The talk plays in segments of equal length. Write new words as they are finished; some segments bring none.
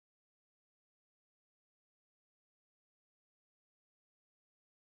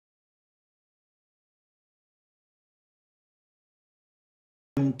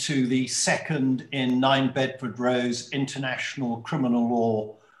to the second in 9 Bedford Row's International Criminal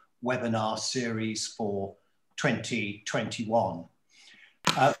Law webinar series for 2021.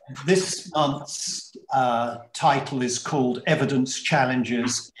 This month's title is called Evidence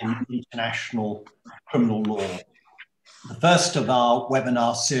Challenges in International Criminal Law. The first of our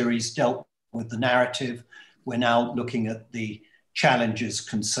webinar series dealt with the narrative. We're now looking at the challenges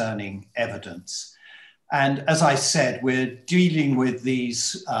concerning evidence. And as I said, we're dealing with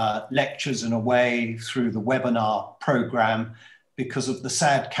these lectures in a way through the webinar program because of the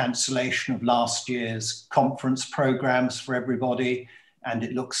sad cancellation of last year's conference programs for everybody. And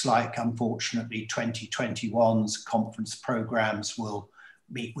it looks like, unfortunately, 2021's conference programs will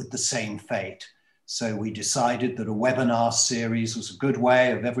meet with the same fate. So we decided that a webinar series was a good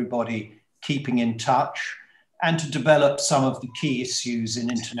way of everybody keeping in touch and to develop some of the key issues in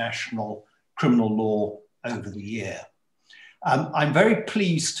international criminal law over the year. I'm very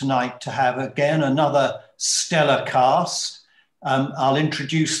pleased tonight to have again another stellar cast. I'll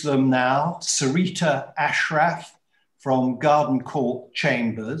introduce them now. Sareta Ashraph from Garden Court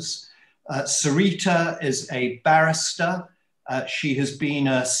Chambers. Sareta is a barrister. She has been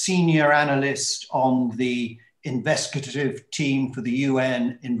a senior analyst on the investigative team for the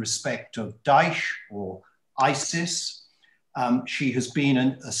UN in respect of Daesh or ISIS. She has been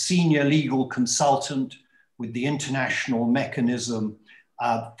a senior legal consultant with the International Mechanism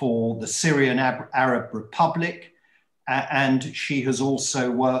for the Syrian Arab Republic. And she has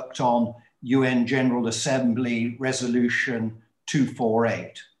also worked on UN General Assembly Resolution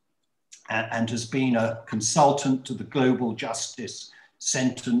 248 and has been a consultant to the Global Justice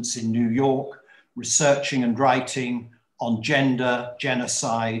Sentence in New York, researching and writing on gender,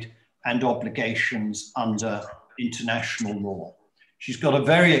 genocide, and obligations under international law. She's got a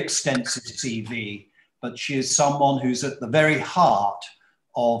very extensive CV, but she is someone who's at the very heart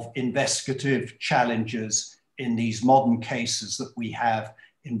of investigative challenges in these modern cases that we have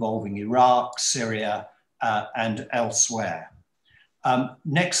involving Iraq, Syria, and elsewhere.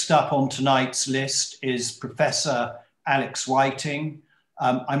 Next up on tonight's list is Professor Alex Whiting.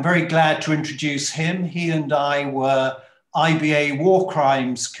 I'm very glad to introduce him. He and I were IBA War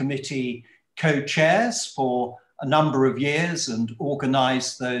Crimes Committee co-chairs for a number of years and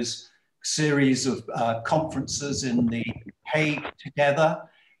organized those series of conferences in The Hague together.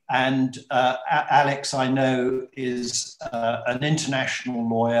 And Alex, I know, is an international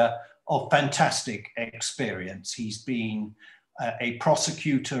lawyer of fantastic experience. He's been a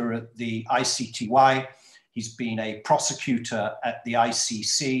prosecutor at the ICTY. He's been a prosecutor at the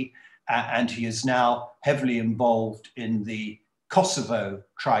ICC, and he is now heavily involved in the Kosovo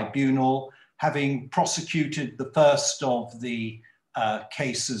tribunal, having prosecuted the first of the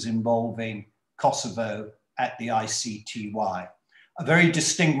cases involving Kosovo at the ICTY. A very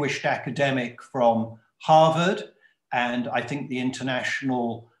distinguished academic from Harvard, and I think the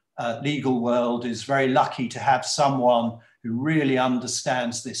international legal world is very lucky to have someone who really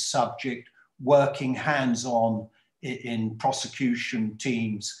understands this subject, working hands-on in prosecution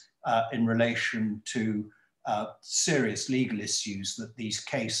teams in relation to serious legal issues that these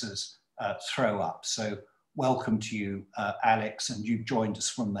cases throw up. So welcome to you, Alex, and you've joined us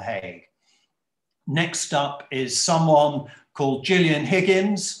from The Hague. Next up is someone called Gillian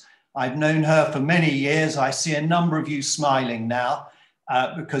Higgins. I've known her for many years. I see a number of you smiling now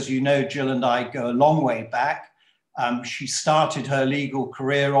because you know Jill and I go a long way back. She started her legal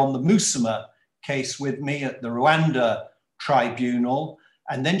career on the Musama case with me at the Rwanda tribunal.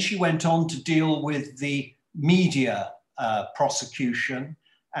 And then she went on to deal with the media prosecution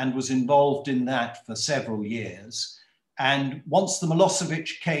and was involved in that for several years. And once the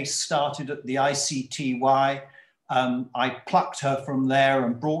Milosevic case started at the ICTY, I plucked her from there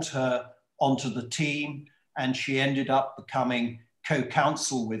and brought her onto the team. And she ended up becoming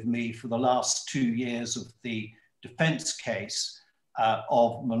co-counsel with me for the last 2 years of the defense case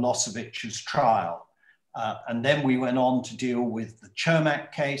of Milosevic's trial. And then we went on to deal with the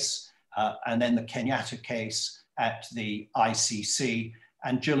Chermak case and then the Kenyatta case at the ICC.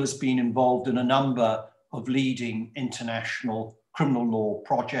 And Jill has been involved in a number of leading international criminal law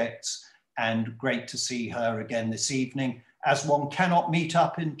projects, and great to see her again this evening, as one cannot meet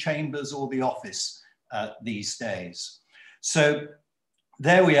up in chambers or the office these days. So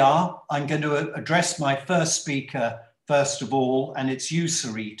there we are. I'm going to address my first speaker first of all, and it's you,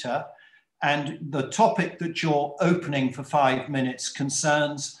 Sareta. And the topic that you're opening for 5 minutes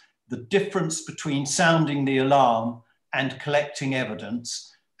concerns the difference between sounding the alarm and collecting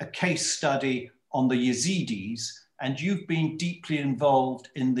evidence, a case study on the Yazidis, and you've been deeply involved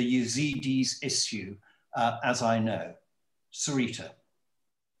in the Yazidis issue, as I know. Sareta.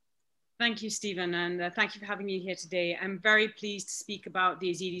 Thank you, Stephen, and thank you for having me here today. I'm very pleased to speak about the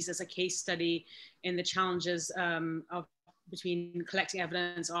Yazidis as a case study in the challenges between collecting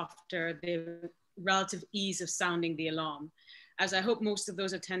evidence after the relative ease of sounding the alarm. As I hope most of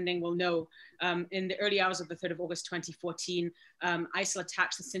those attending will know, in the early hours of the 3rd of August 2014, ISIL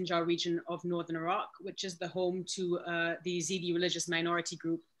attacked the Sinjar region of northern Iraq, which is the home to the Yazidi religious minority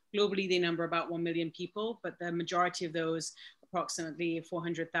group. Globally, they number about 1 million people, but the majority of those, approximately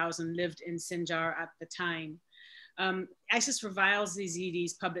 400,000, lived in Sinjar at the time. ISIS reviles the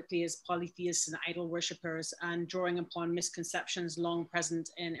Yazidis publicly as polytheists and idol worshippers, and drawing upon misconceptions long present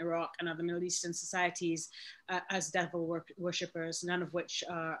in Iraq and other Middle Eastern societies as devil worshippers, none of which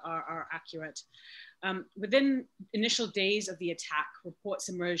are accurate. Within initial days of the attack, reports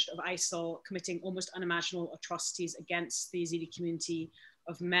emerged of ISIL committing almost unimaginable atrocities against the Yazidi community,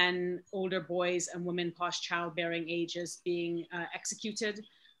 of men, older boys and women past childbearing ages being executed,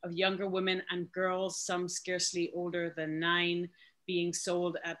 of younger women and girls, some scarcely older than 9, being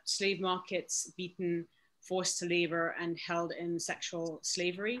sold at slave markets, beaten, forced to labor and held in sexual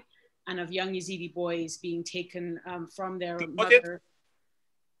slavery, and of young Yazidi boys being taken from their mother,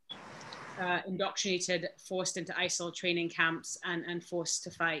 indoctrinated, forced into ISIL training camps and forced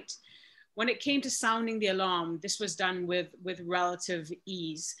to fight. When it came to sounding the alarm, this was done with relative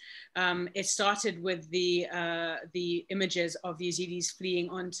ease. It started with the images of the Yazidis fleeing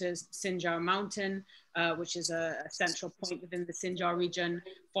onto Sinjar Mountain, which is a central point within the Sinjar region,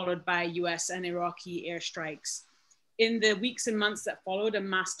 followed by US and Iraqi airstrikes. In the weeks and months that followed, a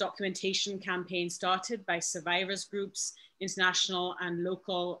mass documentation campaign started by survivors groups, international and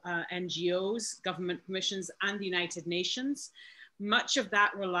local NGOs, government commissions, and the United Nations. Much of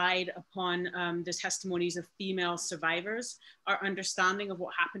that relied upon the testimonies of female survivors. Our understanding of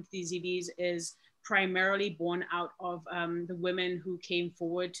what happened to these Yazidis is primarily born out of the women who came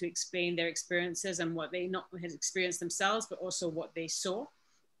forward to explain their experiences and what they not had experienced themselves, but also what they saw.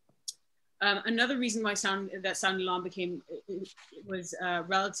 Another reason why sound alarm was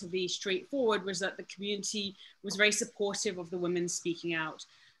relatively straightforward was that the community was very supportive of the women speaking out.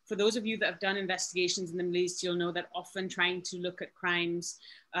 For those of you that have done investigations in the Middle East, you'll know that often trying to look at crimes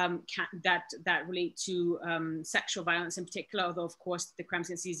that relate to sexual violence in particular, although of course the crimes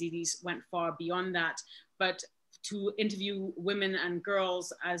against the Yazidis went far beyond that, but to interview women and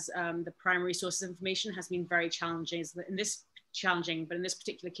girls as the primary sources of information has been very challenging. But in this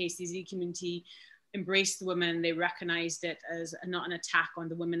particular case, the Yazidi community embraced the women. They recognized it as not an attack on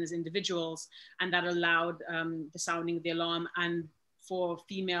the women as individuals, and that allowed the sounding of the alarm and for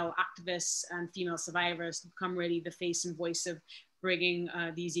female activists and female survivors to become really the face and voice of bringing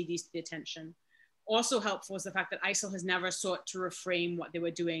the Yazidis to the attention. Also helpful is the fact that ISIL has never sought to reframe what they were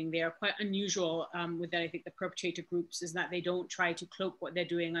doing. They are quite unusual with that. I think the perpetrator groups is that they don't try to cloak what they're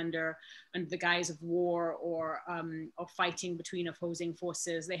doing under the guise of war or fighting between opposing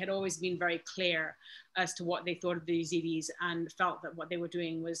forces. They had always been very clear as to what they thought of the Yazidis and felt that what they were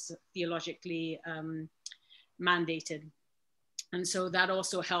doing was theologically mandated. And so that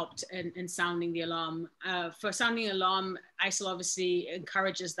also helped in sounding the alarm. For sounding the alarm, ISIL obviously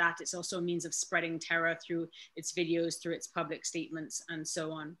encourages that. It's also a means of spreading terror through its videos, through its public statements, and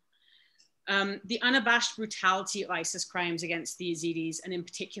so on. The unabashed brutality of ISIS crimes against the Yazidis, and in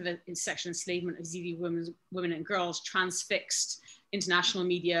particular in sexual enslavement of Yazidi women and girls, transfixed international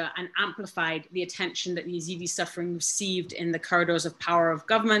media and amplified the attention that the Yazidi suffering received in the corridors of power of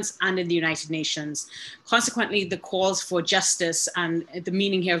governments and in the United Nations. Consequently, the calls for justice, and the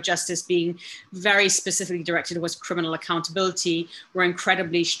meaning here of justice being very specifically directed towards criminal accountability, were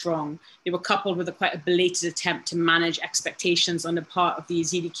incredibly strong. They were coupled with quite a belated attempt to manage expectations on the part of the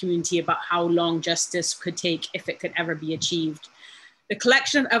Yazidi community about how long justice could take, if it could ever be achieved. The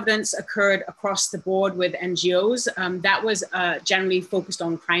collection of evidence occurred across the board with NGOs. That was generally focused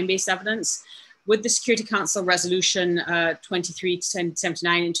on crime-based evidence. With the Security Council Resolution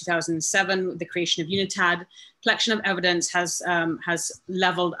 2379 in 2007, the creation of UNITAD, collection of evidence has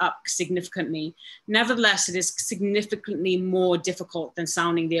leveled up significantly. Nevertheless, it is significantly more difficult than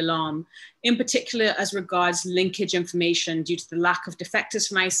sounding the alarm, in particular as regards linkage information due to the lack of defectors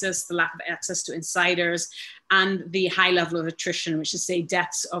from ISIS, the lack of access to insiders, and the high level of attrition, which is, say,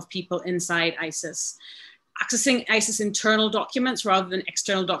 deaths of people inside ISIS. Accessing ISIS internal documents rather than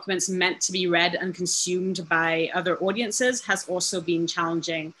external documents meant to be read and consumed by other audiences has also been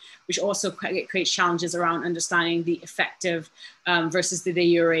challenging, which also creates challenges around understanding the effective versus the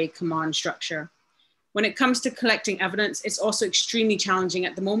de jure command structure. When it comes to collecting evidence, it's also extremely challenging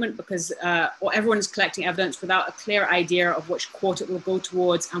at the moment because everyone is collecting evidence without a clear idea of which court it will go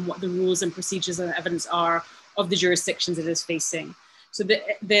towards and what the rules and procedures of evidence are of the jurisdictions it is facing. So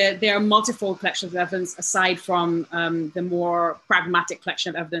there are multiple collections of evidence aside from the more pragmatic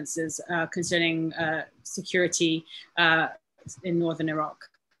collection of evidences concerning security in northern Iraq.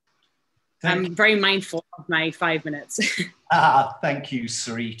 I'm very mindful of my 5 minutes. Thank you,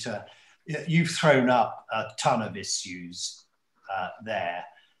 Sareta. You've thrown up a ton of issues there.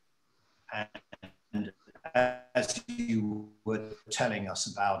 And as you were telling us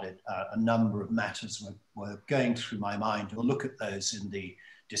about it, a number of matters were going through my mind. We'll look at those in the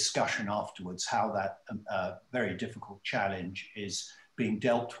discussion afterwards, how that very difficult challenge is being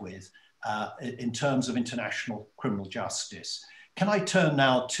dealt with in terms of international criminal justice. Can I turn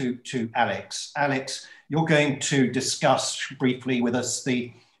now to Alex? Alex, you're going to discuss briefly with us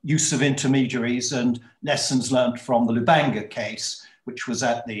the use of intermediaries and lessons learned from the Lubanga case, which was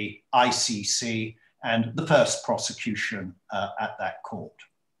at the ICC and the first prosecution at that court.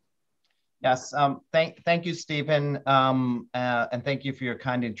 Yes, thank you, Stephen, and thank you for your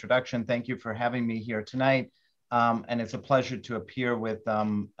kind introduction. Thank you for having me here tonight. And it's a pleasure to appear with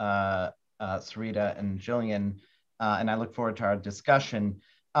Sareta and Gillian, and I look forward to our discussion.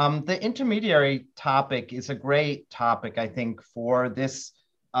 The intermediary topic is a great topic, I think, for this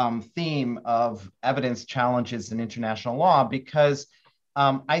theme of evidence challenges in international law, because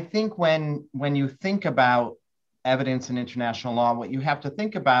I think when you think about evidence in international law, what you have to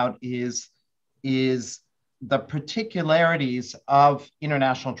think about is the particularities of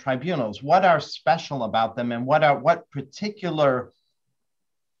international tribunals. What are special about them, and what particular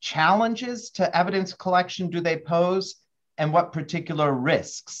challenges to evidence collection do they pose, and what particular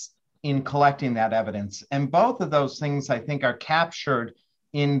risks in collecting that evidence? And both of those things, I think, are captured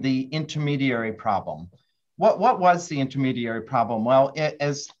in the intermediary problem. What was the intermediary problem? Well,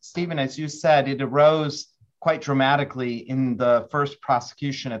 as Stephen, as you said, it arose quite dramatically in the first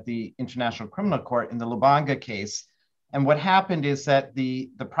prosecution at the International Criminal Court in the Lubanga case. And what happened is that the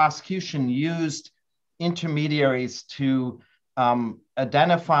prosecution used intermediaries to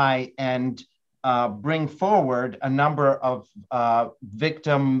identify and bring forward a number of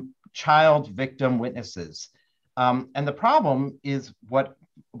child victim witnesses. And the problem is what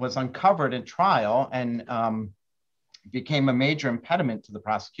was uncovered in trial and became a major impediment to the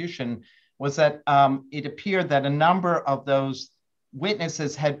prosecution was that it appeared that a number of those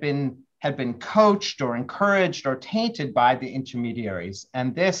witnesses had been coached or encouraged or tainted by the intermediaries.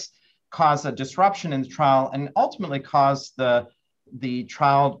 And this caused a disruption in the trial and ultimately caused the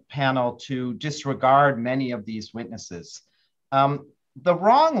trial panel to disregard many of these witnesses. The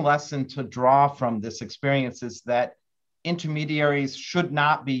wrong lesson to draw from this experience is that intermediaries should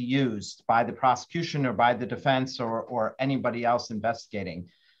not be used by the prosecution or by the defense or anybody else investigating.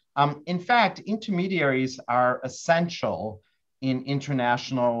 In fact, intermediaries are essential in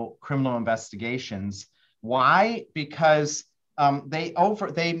international criminal investigations. Why? Because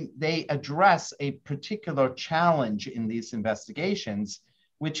they address a particular challenge in these investigations,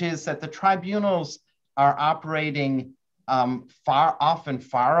 which is that the tribunals are operating often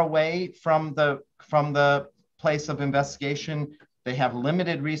far away from the place of investigation. They have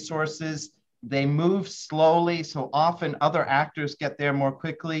limited resources. They move slowly, so often other actors get there more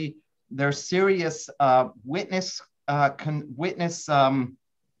quickly. There's serious witness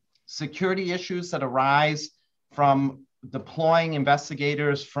security issues that arise from deploying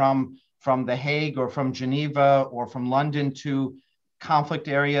investigators from The Hague or from Geneva or from London to conflict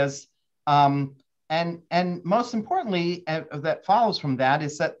areas. And most importantly, that follows from that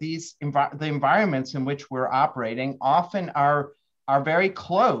is that the environments in which we're operating often are very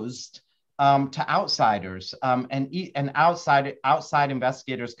closed to outsiders, and outside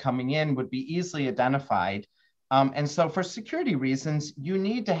investigators coming in would be easily identified. And so for security reasons, you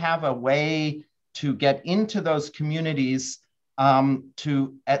need to have a way to get into those communities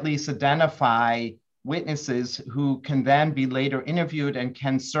to at least identify witnesses who can then be later interviewed and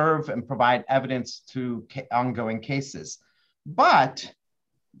can serve and provide evidence to ongoing cases. But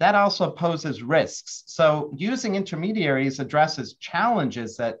that also poses risks. So using intermediaries addresses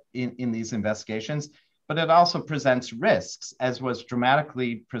challenges that in these investigations, but it also presents risks, as was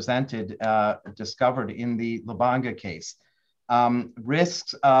dramatically discovered in the Lubanga case.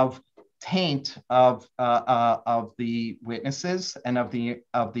 Risks of taint of the witnesses and of the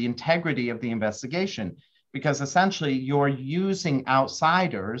integrity of the investigation, because essentially you're using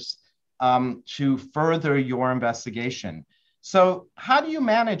outsiders to further your investigation. So how do you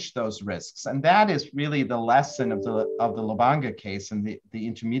manage those risks? And that is really the lesson of the Lubanga case, and the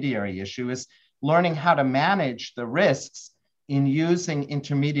intermediary issue is learning how to manage the risks in using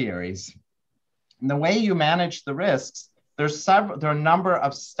intermediaries. And the way you manage the risks, there are a number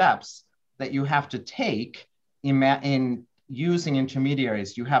of steps that you have to take in using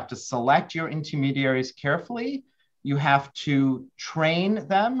intermediaries. You have to select your intermediaries carefully. You have to train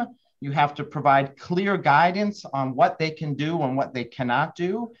them. You have to provide clear guidance on what they can do and what they cannot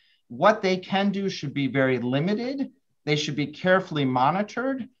do. What they can do should be very limited. They should be carefully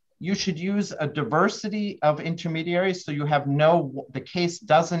monitored. You should use a diversity of intermediaries so you have the case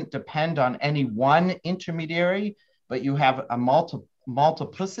doesn't depend on any one intermediary, but you have a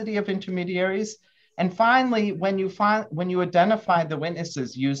multiplicity of intermediaries. And finally, when you identify the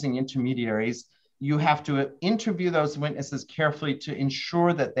witnesses using intermediaries, you have to interview those witnesses carefully to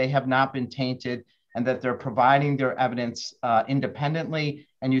ensure that they have not been tainted and that they're providing their evidence independently,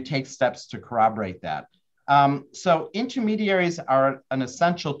 and you take steps to corroborate that. So intermediaries are an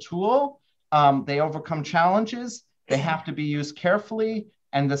essential tool. They overcome challenges. They have to be used carefully,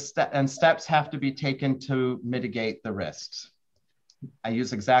 and steps have to be taken to mitigate the risks. I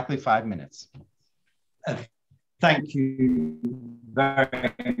use exactly 5 minutes. Thank you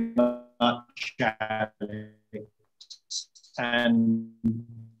very much, Alex. And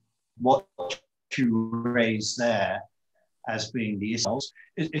what you raised there as being the ISIL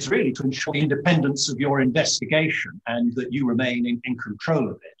is really to ensure the independence of your investigation and that you remain in control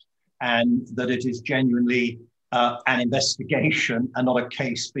of it, and that it is genuinely an investigation and not a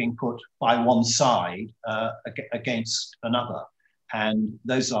case being put by one side against another. And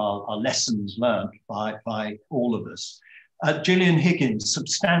those are lessons learned by all of us. Gillian Higgins,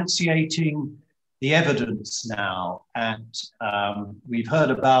 substantiating the evidence now. And we've heard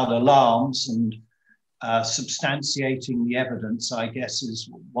about alarms, and substantiating the evidence, I guess, is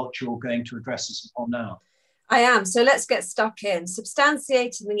what you're going to address us upon now. I am. So let's get stuck in.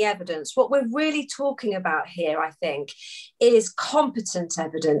 Substantiating the evidence. What we're really talking about here, I think, is competent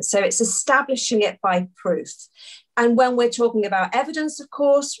evidence. So it's establishing it by proof. And when we're talking about evidence, of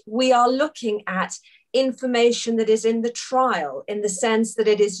course, we are looking at information that is in the trial, in the sense that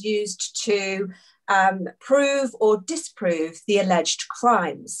it is used to prove or disprove the alleged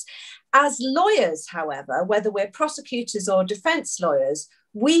crimes. As lawyers, however, whether we're prosecutors or defense lawyers,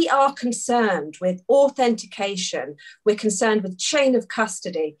 we are concerned with authentication. We're concerned with chain of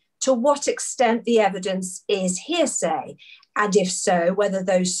custody, to what extent the evidence is hearsay, and if so, whether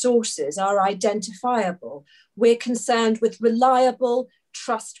those sources are identifiable. We're concerned with reliable,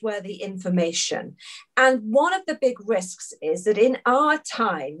 trustworthy information. And one of the big risks is that in our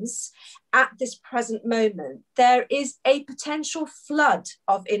times, at this present moment, there is a potential flood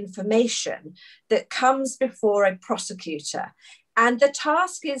of information that comes before a prosecutor. And the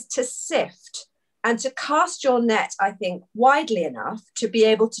task is to sift and to cast your net, I think, widely enough to be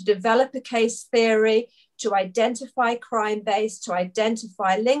able to develop a case theory, to identify crime base, to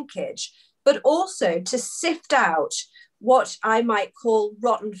identify linkage, but also to sift out what I might call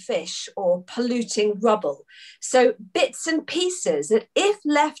rotten fish or polluting rubble. So bits and pieces that, if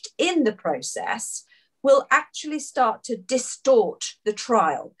left in the process, will actually start to distort the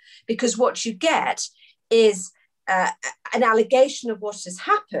trial, because what you get is an allegation of what has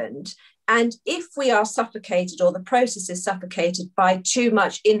happened. And if we are suffocated, or the process is suffocated by too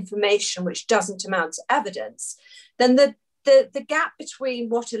much information which doesn't amount to evidence, then the gap between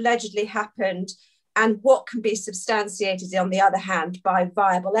what allegedly happened and what can be substantiated, on the other hand, by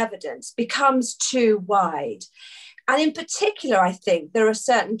viable evidence becomes too wide. And in particular, I think there are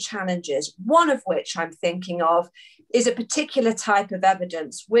certain challenges, one of which I'm thinking of is a particular type of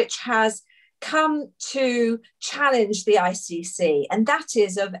evidence which has come to challenge the ICC, and that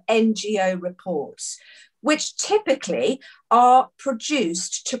is of NGO reports, which typically are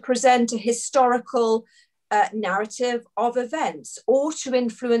produced to present a historical narrative of events or to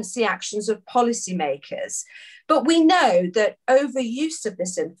influence the actions of policymakers. But we know that overuse of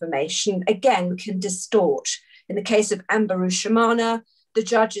this information, again, can distort. In the case of Ambaru Shamana, the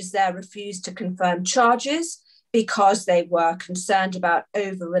judges there refused to confirm charges because they were concerned about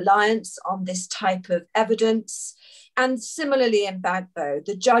over-reliance on this type of evidence. And similarly in Bagbo,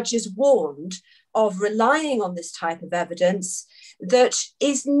 the judges warned of relying on this type of evidence that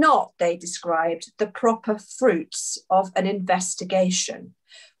is not, they described, the proper fruits of an investigation.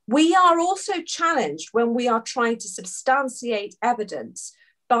 We are also challenged when we are trying to substantiate evidence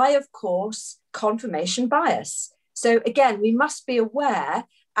by, of course, confirmation bias. So again, we must be aware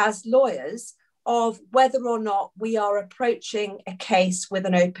as lawyers of whether or not we are approaching a case with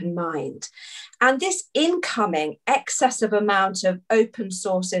an open mind. And this incoming excessive amount of open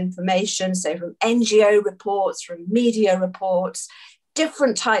source information, so from NGO reports, from media reports,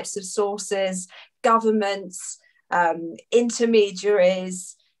 different types of sources, governments,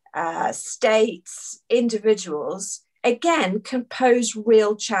 intermediaries, states, individuals, again, can pose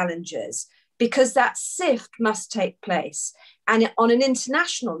real challenges, because that sift must take place. And on an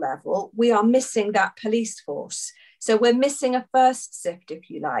international level, we are missing that police force. So we're missing a first sift, if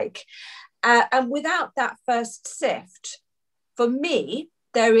you like. And without that first sift, for me,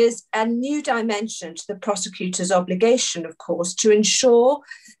 there is a new dimension to the prosecutor's obligation, of course, to ensure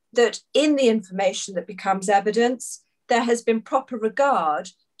that in the information that becomes evidence, there has been proper regard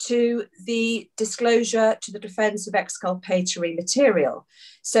to the disclosure to the defence of exculpatory material.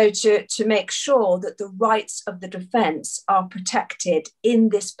 So to make sure that the rights of the defence are protected in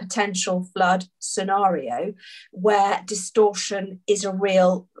this potential flood scenario where distortion is a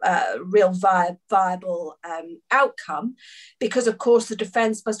real viable outcome, because of course the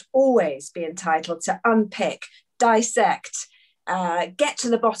defence must always be entitled to unpick, dissect, get to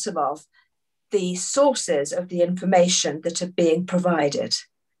the bottom of the sources of the information that are being provided.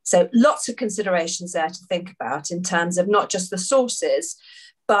 So lots of considerations there to think about in terms of not just the sources,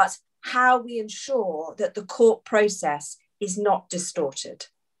 but how we ensure that the court process is not distorted.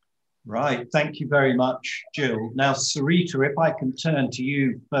 Right, thank you very much, Jill. Now, Sareta, if I can turn to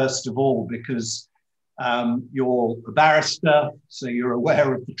you first of all, because you're a barrister, so you're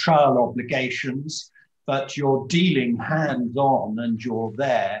aware of the trial obligations, but you're dealing hands-on and you're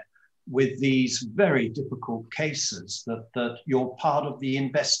there with these very difficult cases that you're part of the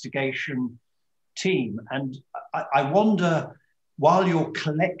investigation team. And I wonder, while you're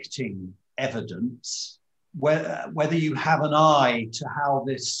collecting evidence, whether you have an eye to how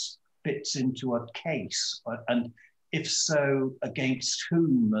this fits into a case, and if so, against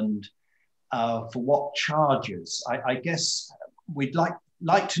whom and for what charges. I guess we'd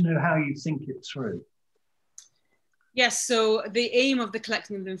like to know how you think it through. Yes, so the aim of the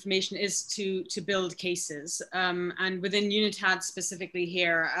collecting of the information is to build cases. And within UNITAD specifically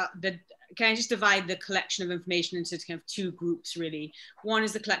here, can I just divide the collection of information into kind of two groups, really? One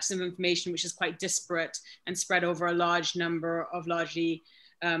is the collection of information, which is quite disparate and spread over a large number of largely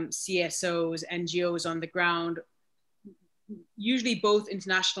CSOs, NGOs on the ground, usually both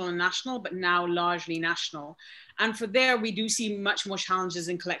international and national, but now largely national. And for there, we do see much more challenges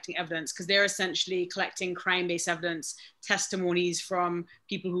in collecting evidence, because they're essentially collecting crime-based evidence, testimonies from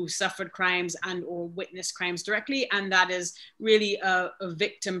people who suffered crimes and or witnessed crimes directly. And that is really a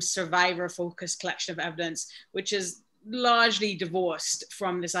victim survivor focused collection of evidence, which is largely divorced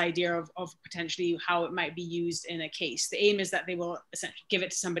from this idea of potentially how it might be used in a case. The aim is that they will essentially give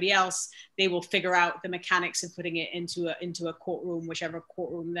it to somebody else. They will figure out the mechanics of putting it into a courtroom, whichever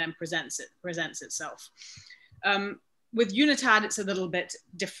courtroom then presents itself. With UNITAD, it's a little bit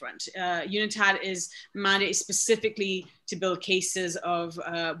different. UNITAD is mandated specifically to build cases of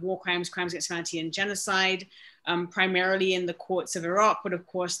war crimes, crimes against humanity, and genocide, primarily in the courts of Iraq. But of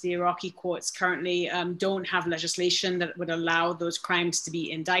course, the Iraqi courts currently don't have legislation that would allow those crimes to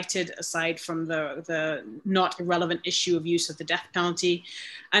be indicted, aside from the not irrelevant issue of use of the death penalty.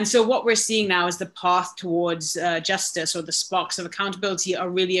 And so what we're seeing now is the path towards justice, or the sparks of accountability, are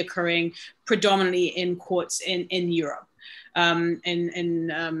really occurring predominantly in courts in Europe,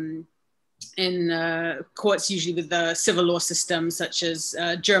 in courts usually with the civil law system, such as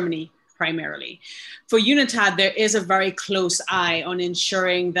Germany primarily. For UNITAD, there is a very close eye on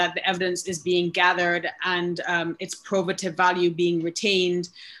ensuring that the evidence is being gathered and its probative value being retained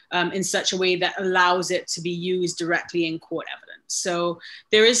in such a way that allows it to be used directly in court evidence. So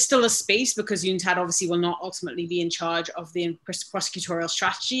there is still a space, because UNITAD obviously will not ultimately be in charge of the prosecutorial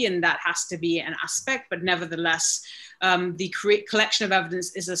strategy, and that has to be an aspect, but nevertheless, the collection of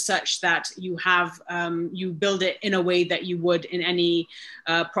evidence is as such that you have, you build it in a way that you would in any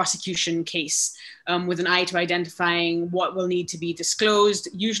prosecution case, with an eye to identifying what will need to be disclosed,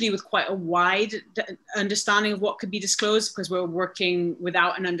 usually with quite a wide understanding of what could be disclosed, because we're working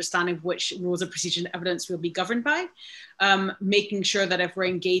without an understanding of which rules of procedure and evidence will be governed by. Making sure that if we're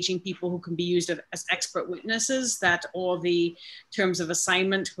engaging people who can be used as expert witnesses, that all the terms of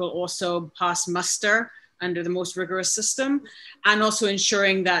assignment will also pass muster under the most rigorous system, and also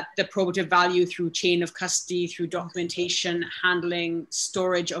ensuring that the probative value through chain of custody, through documentation, handling,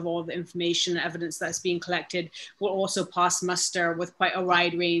 storage of all the information, evidence that's being collected, will also pass muster with quite a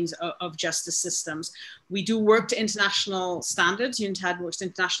wide range of justice systems. We do work to international standards. UNITAD works to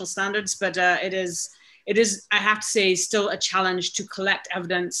international standards, but it is, I have to say, still a challenge to collect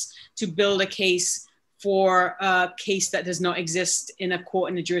evidence, to build a case for a case that does not exist in a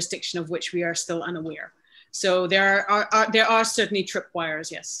court in a jurisdiction of which we are still unaware. So there are certainly tripwires,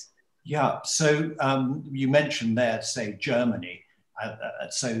 yes. Yeah, so you mentioned there, say, Germany.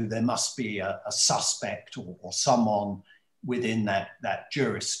 So there must be a suspect or someone within that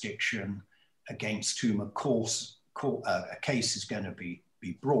jurisdiction against whom a case is going to be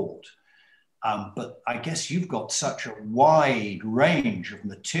brought. But I guess you've got such a wide range of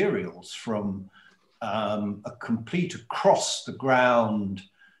materials, from a complete across the ground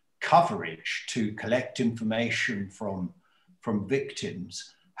coverage to collect information from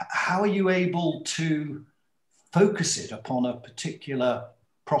victims. How are you able to focus it upon a particular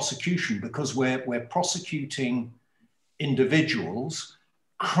prosecution? Because we're prosecuting individuals.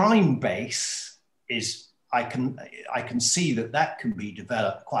 Crime base is, I can see that can be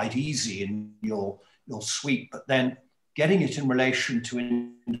developed quite easy in your suite, but then getting it in relation to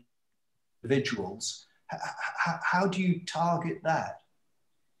individuals, how do you target that?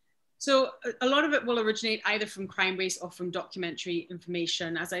 So a lot of it will originate either from crime-based or from documentary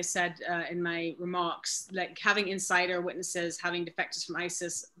information. As I said in my remarks, like having insider witnesses, having defectors from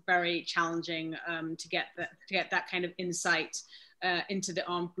ISIS, very challenging to get that kind of insight into the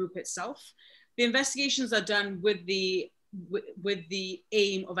armed group itself. The investigations are done with the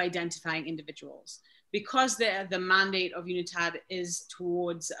aim of identifying individuals. Because the mandate of UNITAD is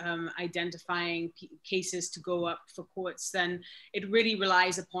towards identifying cases to go up for courts, then it really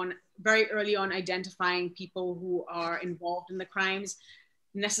relies upon very early on identifying people who are involved in the crimes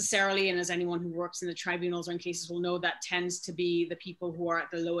necessarily. And as anyone who works in the tribunals or in cases will know, that tends to be the people who are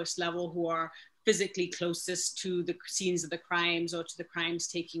at the lowest level, who are physically closest to the scenes of the crimes or to the crimes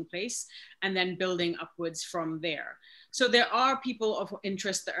taking place, and then building upwards from there. So there are people of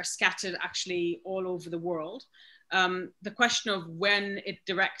interest that are scattered actually all over the world. The question of when it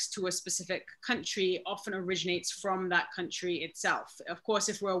directs to a specific country often originates from that country itself. Of course,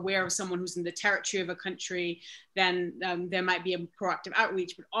 if we're aware of someone who's in the territory of a country, then there might be a proactive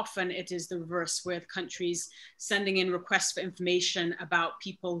outreach, but often it is the reverse, with countries sending in requests for information about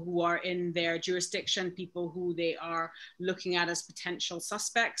people who are in their jurisdiction, people who they are looking at as potential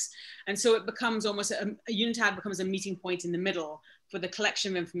suspects. And so it becomes almost, UNITAD becomes a meeting point in the middle for the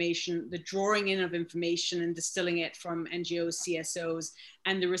collection of information, the drawing in of information and distilling it from NGOs, CSOs,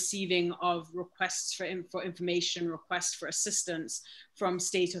 and the receiving of requests for information, requests for assistance from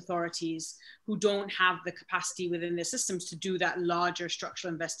state authorities who don't have the capacity within their systems to do that larger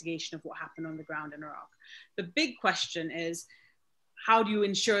structural investigation of what happened on the ground in Iraq. The big question is, how do you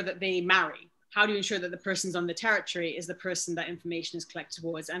ensure that they marry? How do you ensure that the person's on the territory is the person that information is collected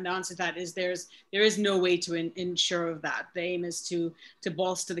towards? And the answer to that is there is no way to ensure of that. The aim is to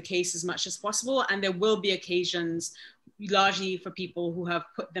bolster the case as much as possible. And there will be occasions, largely for people who have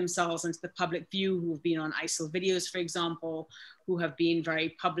put themselves into the public view, who have been on ISIL videos, for example, who have been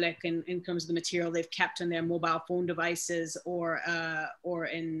very public in terms of the material they've kept on their mobile phone devices or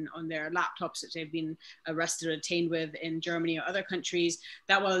on their laptops that they've been arrested or detained with in Germany or other countries.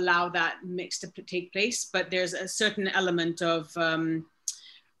 That will allow that mix to take place, but there's a certain element of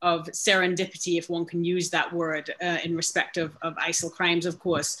serendipity, if one can use that word, in respect of ISIL crimes, of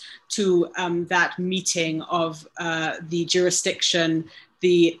course, to that meeting of the jurisdiction,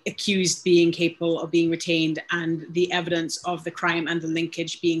 the accused being capable of being retained, and the evidence of the crime and the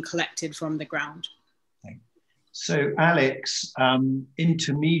linkage being collected from the ground. So, Alex,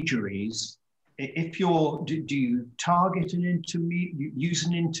 intermediaries, if do you target use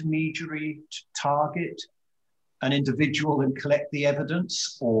an intermediary to target an individual and collect the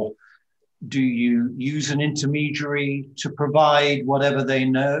evidence, or do you use an intermediary to provide whatever they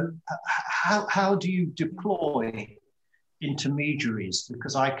know? How do you deploy intermediaries?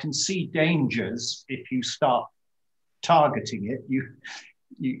 Because I can see dangers if you start targeting it.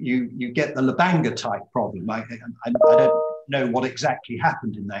 You get the Lubanga type problem. I don't know what exactly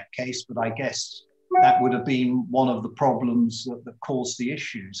happened in that case, but I guess that would have been one of the problems that caused the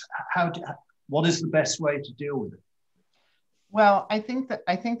issues. What is the best way to deal with it? Well, I think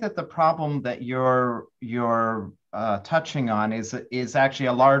that the problem that you're touching on is actually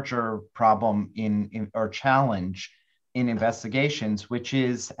a larger problem or challenge in investigations, which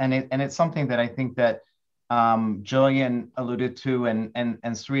is, and it's something that I think that Gillian alluded to and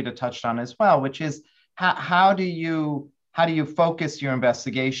Sareta touched on as well, which is how do you focus your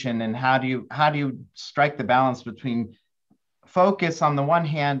investigation, and how do you strike the balance between focus on the one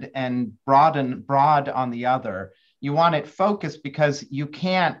hand and broad on the other. You want it focused because you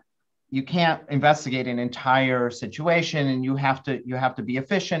can't investigate an entire situation, and you have to be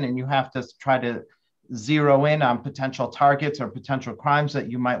efficient, and you have to try to zero in on potential targets or potential crimes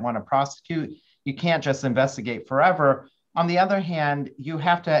that you might want to prosecute. You can't just investigate forever. On the other hand, you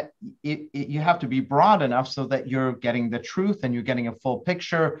have to be broad enough so that you're getting the truth and you're getting a full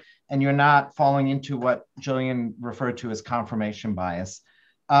picture, and you're not falling into what Gillian referred to as confirmation bias.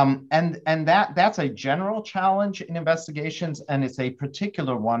 And that's a general challenge in investigations, and it's a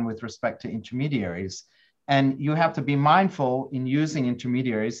particular one with respect to intermediaries. And you have to be mindful in using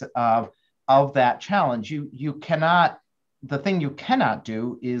intermediaries of of that challenge. You cannot, the thing you cannot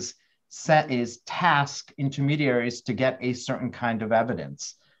do is task intermediaries to get a certain kind of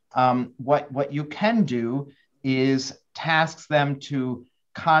evidence. What you can do is task them to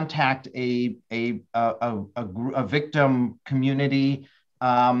contact a victim community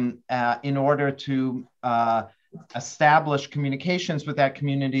in order to establish communications with that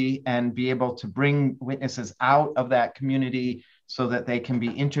community and be able to bring witnesses out of that community so that they can be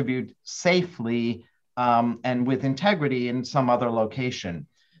interviewed safely and with integrity in some other location.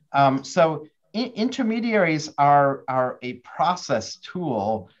 So intermediaries are a process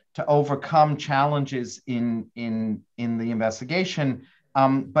tool to overcome challenges in the investigation,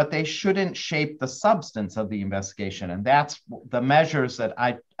 but they shouldn't shape the substance of the investigation. And that's the measures that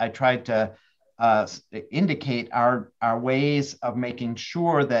I tried to indicate are ways of making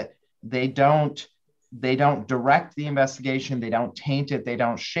sure that they don't direct the investigation, they don't taint it, they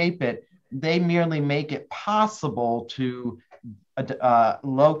don't shape it. They merely make it possible to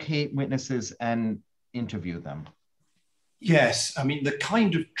locate witnesses and interview them. Yes, I mean, the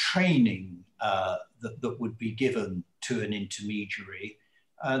kind of training that would be given to an intermediary,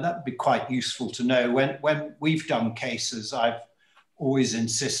 that would be quite useful to know. When we've done cases, I've always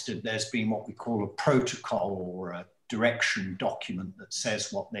insisted there's been what we call a protocol or a direction document that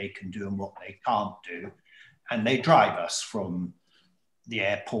says what they can do and what they can't do. And they drive us from the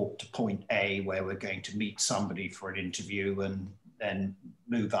airport to point A, where we're going to meet somebody for an interview, and then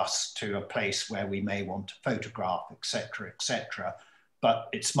move us to a place where we may want to photograph, etc., etc. But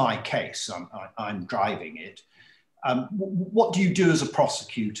it's my case, I'm driving it. What do you do as a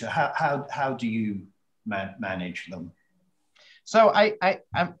prosecutor? How do you manage them? So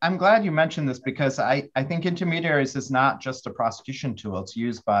I'm glad you mentioned this, because I think intermediaries is not just a prosecution tool. It's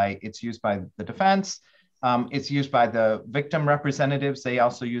used by the defense. It's used by the victim representatives. They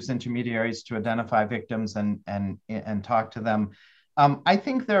also use intermediaries to identify victims and talk to them. I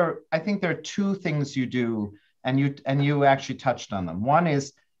think there are two things you do, and you actually touched on them. One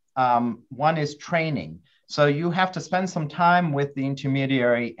is training. So you have to spend some time with the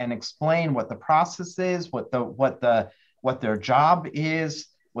intermediary and explain what the process is, what their job is,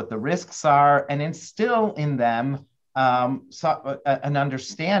 what the risks are, and instill in them an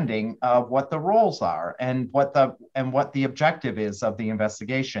understanding of what the roles are and what the objective is of the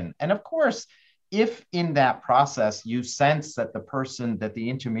investigation. And of course, if in that process you sense that the proposed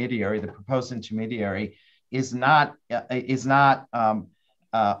intermediary is not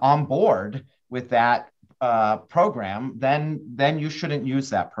on board with that program, then you shouldn't use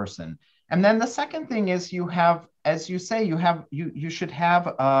that person. And then the second thing is you have, as you say, you should have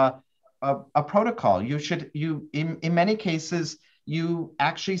a protocol. In many cases, you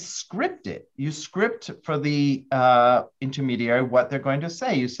actually script it. You script for the intermediary what they're going to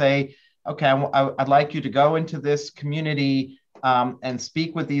say. You say, okay, I'd like you to go into this community and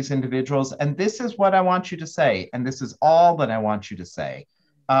speak with these individuals, and this is what I want you to say, and this is all that I want you to say.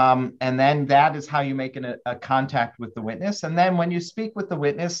 And then that is how you make a contact with the witness. And then when you speak with the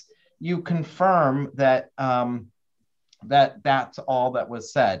witness, you confirm that that's all that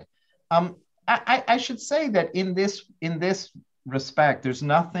was said. I should say that in this respect, there's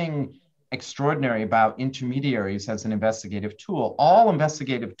nothing extraordinary about intermediaries as an investigative tool. All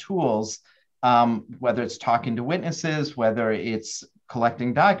investigative tools, whether it's talking to witnesses, whether it's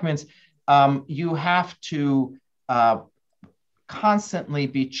collecting documents, you have to constantly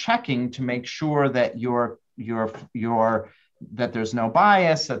be checking to make sure that that there's no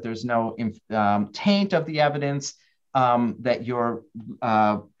bias, that there's no taint of the evidence, that you're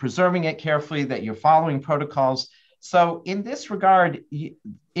preserving it carefully, that you're following protocols. So in this regard,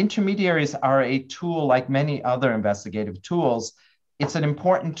 intermediaries are a tool like many other investigative tools. It's an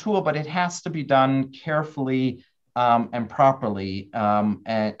important tool, but it has to be done carefully and properly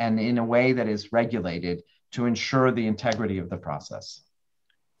and in a way that is regulated to ensure the integrity of the process.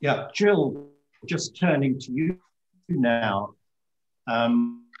 Yeah, Jill, just turning to you now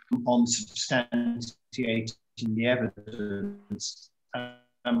on substantiating the evidence.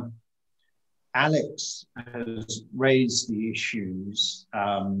 Alex has raised the issues,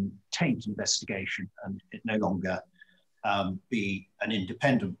 taint investigation, and it no longer be an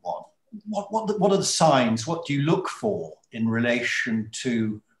independent one. What are the signs? What do you look for in relation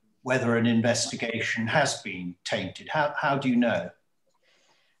to whether an investigation has been tainted? How do you know?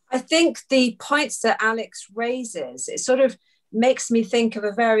 I think the points that Alex raises, it sort of makes me think of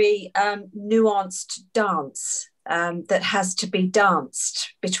a very nuanced dance that has to be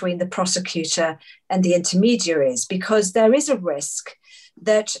danced between the prosecutor and the intermediaries, because there is a risk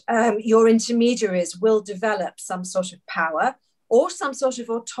that your intermediaries will develop some sort of power or some sort of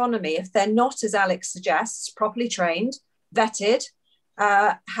autonomy if they're not, as Alex suggests, properly trained, vetted,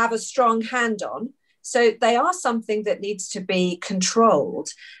 have a strong hand on. So they are something that needs to be controlled.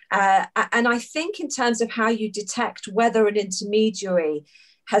 And I think in terms of how you detect whether an intermediary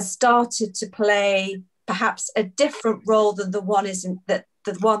has started to play perhaps a different role than the one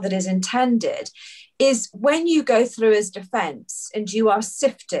that is intended, is when you go through as defense and you are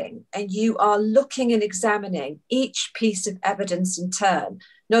sifting and you are looking and examining each piece of evidence in turn,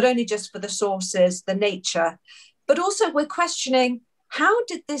 not only just for the sources, the nature, but also we're questioning, how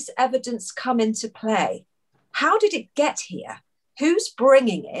did this evidence come into play? How did it get here? Who's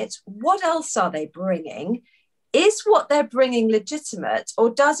bringing it? What else are they bringing? Is what they're bringing legitimate,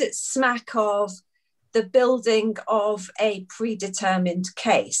 or does it smack of the building of a predetermined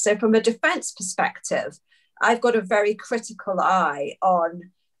case? So from a defense perspective, I've got a very critical eye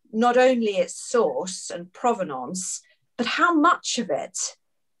on not only its source and provenance, but how much of it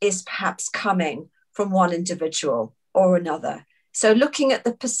is perhaps coming from one individual or another. So looking at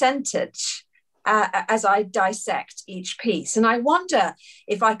the percentage as I dissect each piece. And I wonder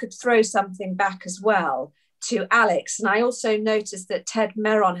if I could throw something back as well to Alex. And I also noticed that Ted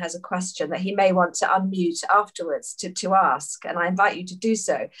Meron has a question that he may want to unmute afterwards to ask, and I invite you to do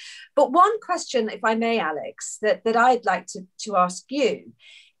so. But one question, if I may, Alex, that I'd like to ask you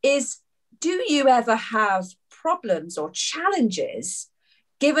is, do you ever have problems or challenges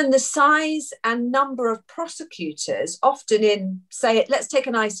given the size and number of prosecutors, often in, say, let's take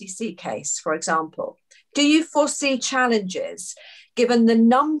an ICC case, for example. Do you foresee challenges given the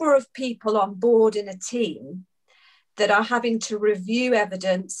number of people on board in a team that are having to review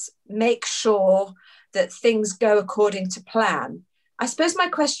evidence, make sure that things go according to plan? I suppose my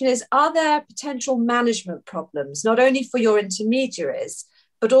question is, are there potential management problems, not only for your intermediaries,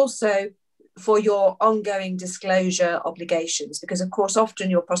 but also for your ongoing disclosure obligations? Because of course, often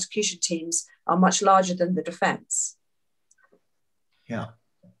your prosecution teams are much larger than the defense. Yeah.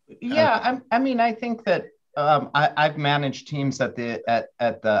 I mean, I think that I've managed teams at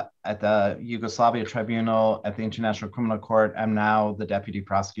the Yugoslavia Tribunal, at the International Criminal Court. I'm now the deputy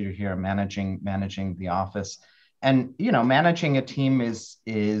prosecutor here, managing the office. And managing a team is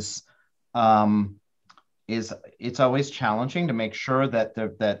it's always challenging to make sure that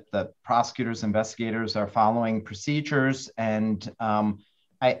the prosecutors, investigators are following procedures. And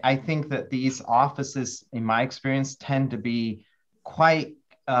I think that these offices, in my experience, tend to be quite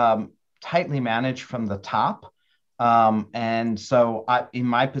tightly managed from the top. And so in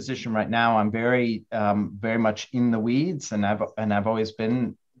my position right now, I'm very much in the weeds, and I've always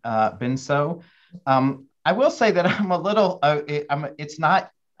been so. I will say that I'm a little, it's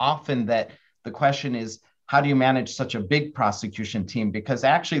not often that the question is, how do you manage such a big prosecution team? Because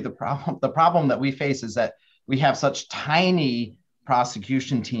actually the problem that we face is that we have such tiny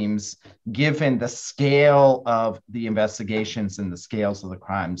prosecution teams given the scale of the investigations and the scales of the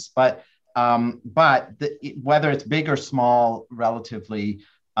crimes. But whether it's big or small relatively,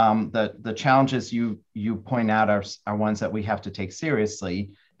 the challenges you point out are ones that we have to take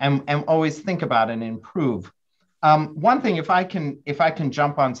seriously and always think about and improve. One thing, if I can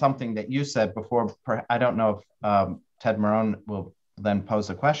jump on something that you said before, I don't know if Ted Meron will then pose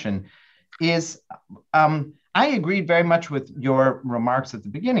a question, is I agreed very much with your remarks at the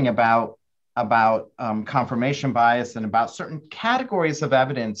beginning about confirmation bias and about certain categories of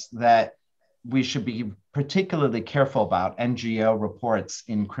evidence that we should be particularly careful about, NGO reports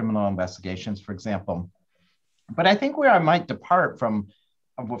in criminal investigations, for example. But I think where I might depart from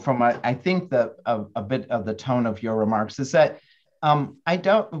I think a bit of the tone of your remarks is that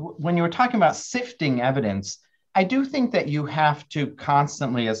when you were talking about sifting evidence, I do think that you have to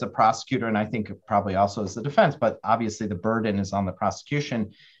constantly, as a prosecutor, and I think probably also as the defense, but obviously the burden is on the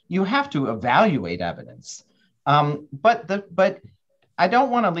prosecution, you have to evaluate evidence. But I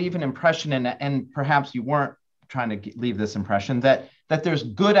don't want to leave an impression, and perhaps you weren't trying to leave this impression, that there's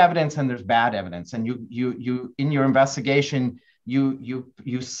good evidence and there's bad evidence, and you in your investigation, you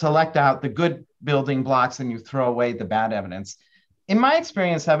select out the good building blocks and you throw away the bad evidence. In my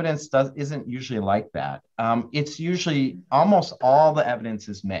experience, evidence isn't usually like that. It's usually almost all the evidence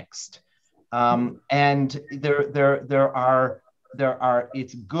is mixed, and there are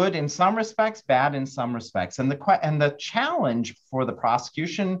it's good in some respects, bad in some respects, and the challenge for the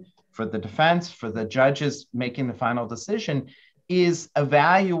prosecution, for the defense, for the judges making the final decision is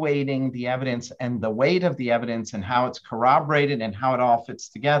evaluating the evidence and the weight of the evidence and how it's corroborated and how it all fits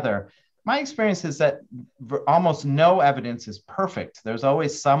together. My experience is that almost no evidence is perfect. There's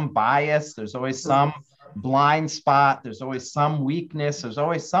always some bias, there's always some blind spot, there's always some weakness, there's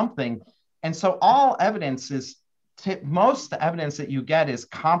always something. And so all evidence is, most of the evidence that you get is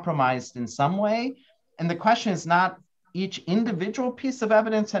compromised in some way. And the question is not each individual piece of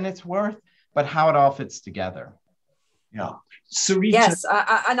evidence and its worth, but how it all fits together. Yeah. Sareta. Yes,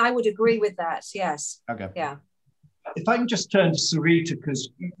 and I would agree with that. Yes. Okay. Yeah. If I can just turn to Sareta, because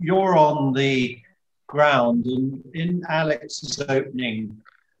you're on the ground, and in Alex's opening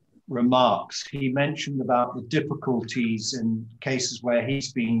remarks, he mentioned about the difficulties in cases where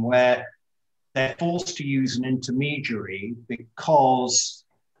he's been, where they're forced to use an intermediary because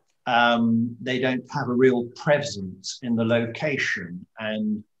they don't have a real presence in the location,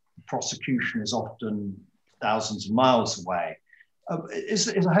 and prosecution is often thousands of miles away.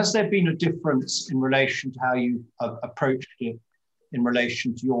 Has there been a difference in relation to how you approached it in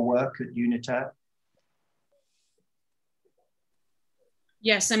relation to your work at UNITER?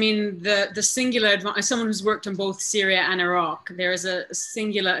 Yes, I mean, the singular advantage, as someone who's worked on both Syria and Iraq, there is a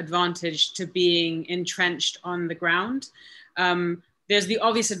singular advantage to being entrenched on the ground. There's the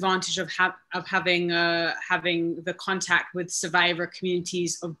obvious advantage of having the contact with survivor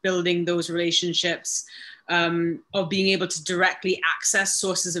communities, of building those relationships, of being able to directly access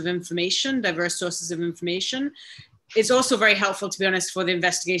sources of information, diverse sources of information. It's also very helpful, to be honest, for the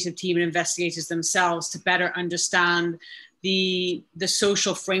investigative team and investigators themselves to better understand the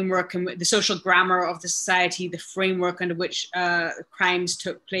social framework and the social grammar of the society, the framework under which crimes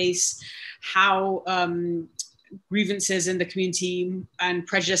took place, how grievances in the community and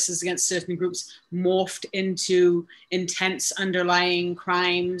prejudices against certain groups morphed into intense underlying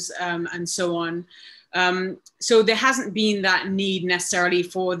crimes, and so on. So there hasn't been that need necessarily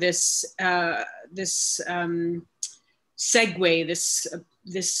for this segue,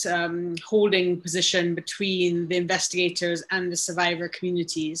 this holding position between the investigators and the survivor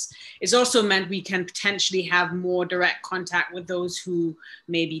communities. It's also meant we can potentially have more direct contact with those who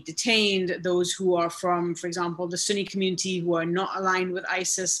may be detained, those who are from, for example, the Sunni community, who are not aligned with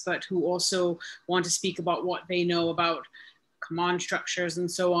ISIS, but who also want to speak about what they know about command structures and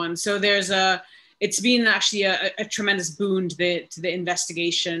so on. So it's been actually a tremendous boon to the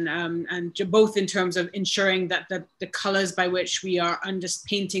investigation, and both in terms of ensuring that the colors by which we are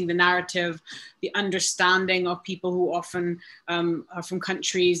painting the narrative, the understanding of people who often are from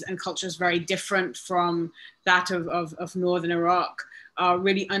countries and cultures very different from that of Northern Iraq, are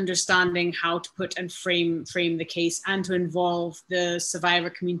really understanding how to put and frame the case, and to involve the survivor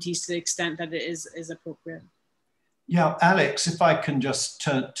communities to the extent that it is appropriate. Yeah, Alex, if I can just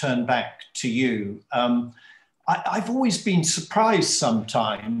turn back to you. I've always been surprised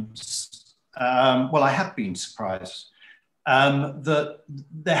sometimes, well, I have been surprised, that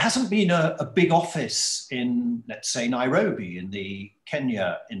there hasn't been a big office in, let's say, Nairobi in the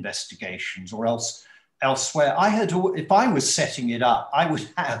Kenya investigations, or elsewhere. If I was setting it up, I would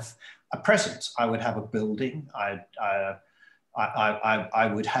have a presence. I would have a building. I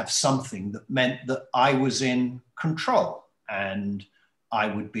would have something that meant that I was in control, and I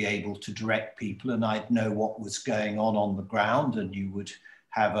would be able to direct people, and I'd know what was going on the ground, and you would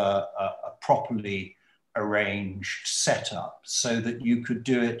have a properly arranged setup so that you could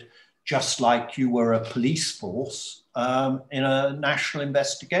do it just like you were a police force in a national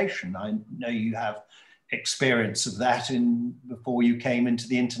investigation. I know you have experience of that before you came into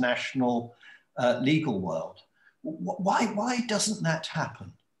the international legal world. Why doesn't that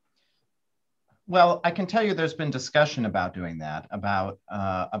happen? Well, I can tell you there's been discussion about doing that, about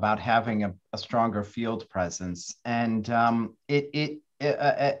having a stronger field presence. And at the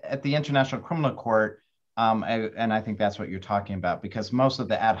International Criminal Court, and I think that's what you're talking about, because most of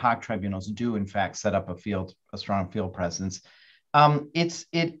the ad hoc tribunals do, in fact, set up a strong field presence. There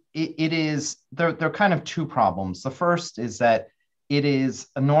are kind of two problems. The first is that it is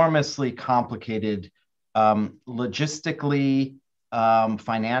enormously complicated logistically,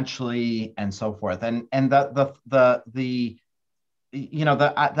 financially, and so forth. And the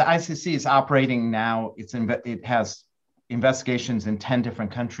ICC is operating now. It has investigations in 10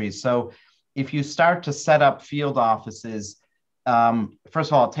 different countries. So if you start to set up field offices,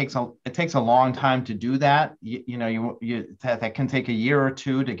 first of all, it takes a long time to do that. That can take a year or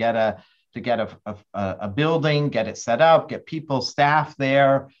two to get a building, get it set up, get people, staff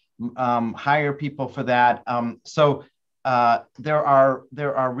there, hire people for that. So there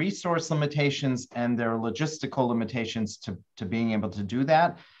are resource limitations, and there are logistical limitations to being able to do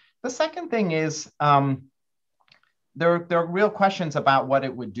that. The second thing is there are real questions about what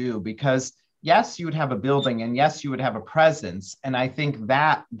it would do, because yes, you would have a building, and yes, you would have a presence. And I think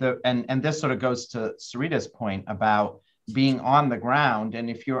that and this sort of goes to Sareta's point about being on the ground. And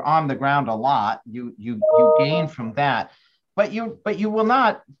if you're on the ground a lot, you gain from that. But you will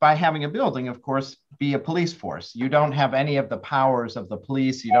not, by having a building, of course, be a police force. You don't have any of the powers of the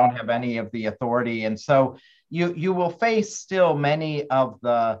police. You don't have any of the authority. And so you will face still many of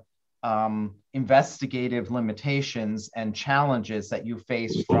the investigative limitations and challenges that you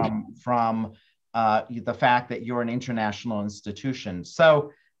face from the fact that you're an international institution.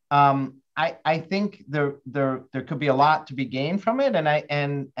 So I think there could be a lot to be gained from it,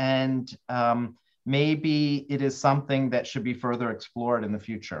 and maybe it is something that should be further explored in the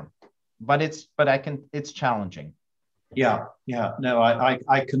future. But it's challenging. Yeah. No,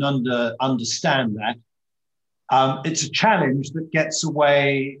 I can understand that. It's a challenge that gets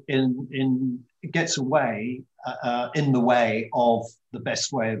away in the way of the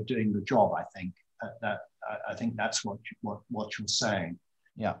best way of doing the job. I think I think that's what you're saying.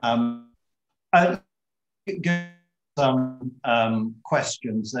 Yeah. Some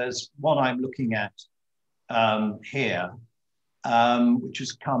questions. There's one I'm looking at here, which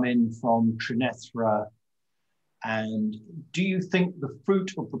has come in from Trinethra. And do you think the fruit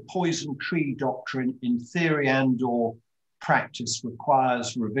of the poison tree doctrine in theory and/or practice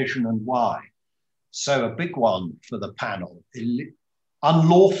requires revision, and why? So a big one for the panel: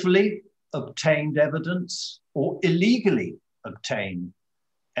 unlawfully obtained evidence or illegally obtained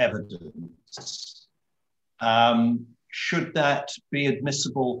evidence. Should that be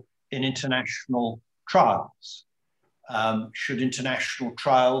admissible in international trials? Should international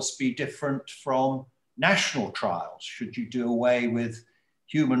trials be different from national trials? Should you do away with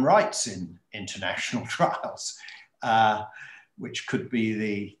human rights in international trials? Which could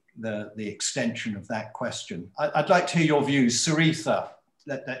be the extension of that question. I'd like to hear your views. Sareta,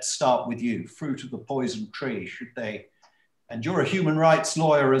 let's start with you. Fruit of the poison tree, should they? And you're a human rights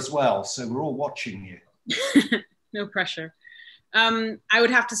lawyer as well, so we're all watching you. No pressure. I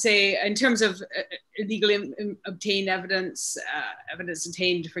would have to say, in terms of illegally obtained evidence, evidence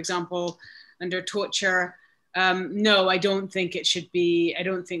obtained, for example, under torture, no, I don't think it should be. I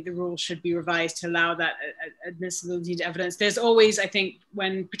don't think the rules should be revised to allow that admissibility to evidence. There's always, I think,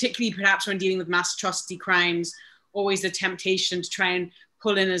 particularly perhaps when dealing with mass atrocity crimes, always the temptation to try and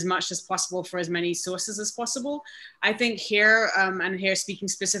pull in as much as possible for as many sources as possible. I think here, and here speaking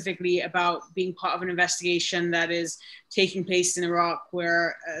specifically about being part of an investigation that is taking place in Iraq,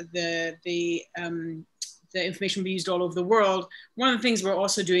 where the information will be used all over the world. One of the things we're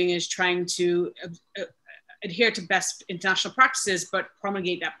also doing is trying to adhere to best international practices, but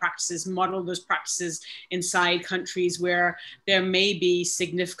promulgate that practices, model those practices inside countries where there may be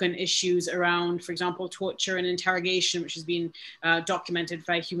significant issues around, for example, torture and interrogation, which has been documented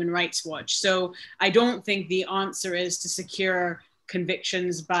by Human Rights Watch. So I don't think the answer is to secure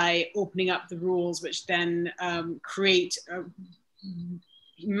convictions by opening up the rules, which then create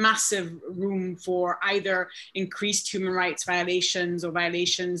massive room for either increased human rights violations or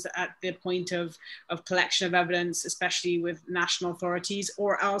violations at the point of collection of evidence, especially with national authorities,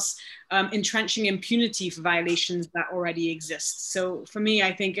 or else entrenching impunity for violations that already exist. So for me,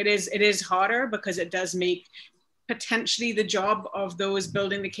 I think it is harder because it does make potentially the job of those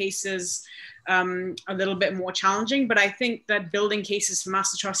building the cases a little bit more challenging. But I think that building cases for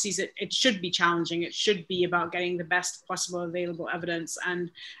mass atrocities, it should be challenging. It should be about getting the best possible available evidence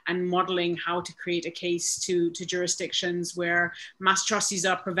and modeling how to create a case to jurisdictions where mass atrocities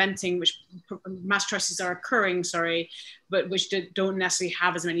are occurring, but which don't necessarily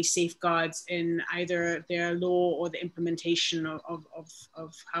have as many safeguards in either their law or the implementation of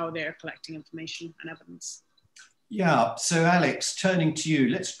how they're collecting information and evidence. Yeah, so Alex, turning to you,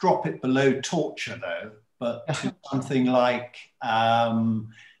 let's drop it below torture though, but to something like an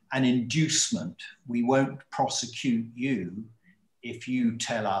inducement. We won't prosecute you if you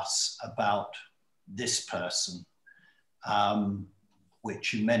tell us about this person,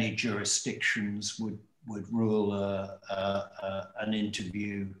 which in many jurisdictions would rule an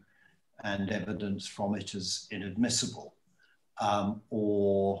interview and evidence from it as inadmissible,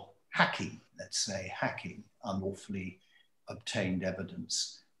 or hacking, let's say, unlawfully obtained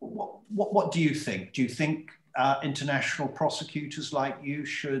evidence. What do you think? Do you think international prosecutors like you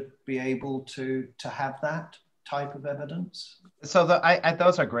should be able to have that type of evidence? So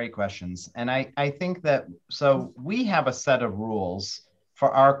those are great questions. And I think that, so we have a set of rules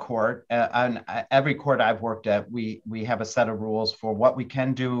for our court, and every court I've worked at, we have a set of rules for what we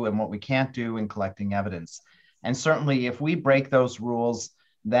can do and what we can't do in collecting evidence. And certainly if we break those rules,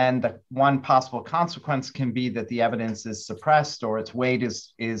 then the one possible consequence can be that the evidence is suppressed or its weight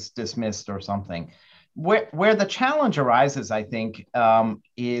is dismissed or something. Where the challenge arises, I think,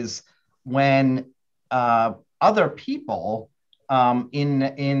 is when other people in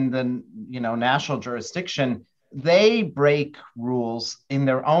the national jurisdiction, they break rules in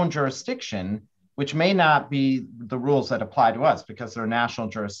their own jurisdiction which may not be the rules that apply to us because they're national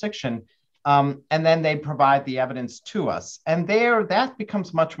jurisdiction. And then they provide the evidence to us. And there, that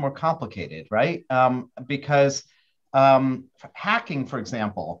becomes much more complicated, right? Because hacking, for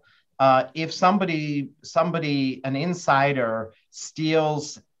example, if somebody, an insider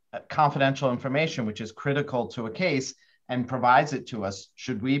steals confidential information, which is critical to a case, and provides it to us,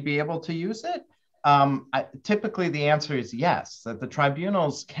 should we be able to use it? Typically, the answer is yes, that the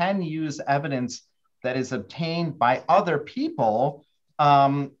tribunals can use evidence that is obtained by other people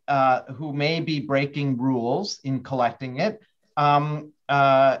who may be breaking rules in collecting it,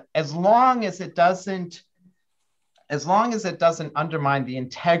 as long as it doesn't undermine the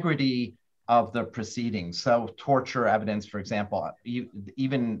integrity of the proceedings. So torture evidence, for example,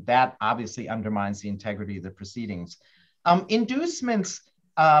 even that obviously undermines the integrity of the proceedings. Inducements,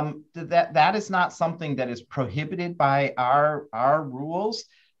 that is not something that is prohibited by our rules.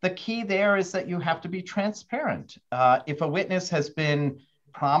 The key there is that you have to be transparent. If a witness has been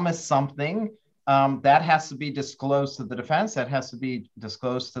promised something, that has to be disclosed to the defense, that has to be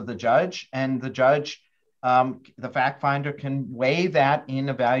disclosed to the judge, and the judge, the fact finder, can weigh that in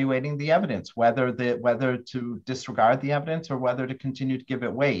evaluating the evidence, whether to disregard the evidence or whether to continue to give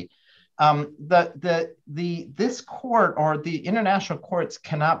it weight. This court or the international courts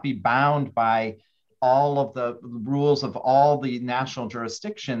cannot be bound by all of the rules of all the national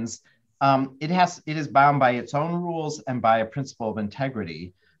jurisdictions. It is bound by its own rules and by a principle of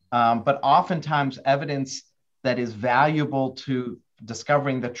integrity. But oftentimes evidence that is valuable to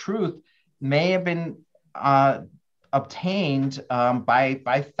discovering the truth may have been obtained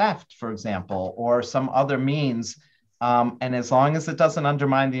by theft, for example, or some other means. And as long as it doesn't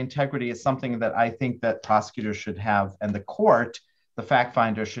undermine the integrity, it's something that I think that prosecutors should have, and the court, the fact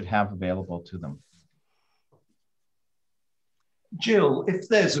finder, should have available to them. Jill, if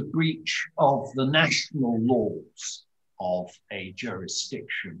there's a breach of the national laws of a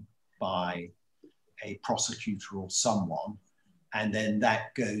jurisdiction by a prosecutor or someone, and then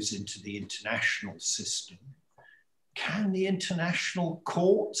that goes into the international system, can the international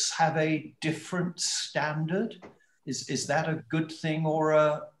courts have a different standard? Is that a good thing or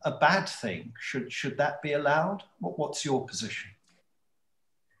a bad thing? Should that be allowed? What's your position?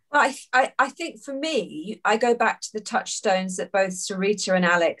 Well, I think for me, I go back to the touchstones that both Sareta and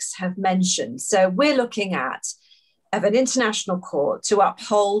Alex have mentioned. So we're looking at of an international court to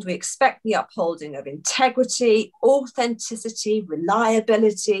uphold, we expect the upholding of integrity, authenticity,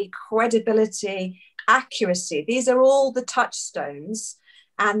 reliability, credibility, accuracy. These are all the touchstones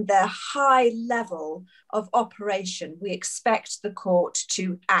and the high level of operation we expect the court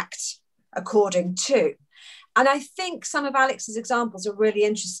to act according to. And I think some of Alex's examples are really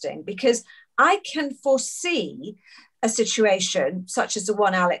interesting because I can foresee a situation such as the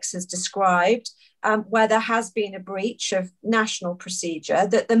one Alex has described, where there has been a breach of national procedure,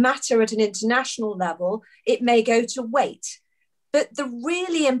 that the matter at an international level, it may go to weight. But the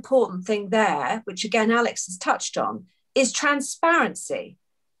really important thing there, which again Alex has touched on, is transparency.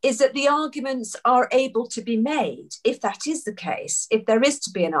 Is that the arguments are able to be made, if that is the case, if there is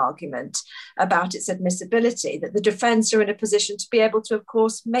to be an argument about its admissibility, that the defense are in a position to be able to, of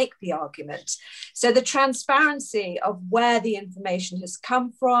course, make the argument. So the transparency of where the information has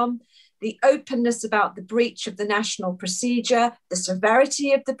come from, the openness about the breach of the national procedure, the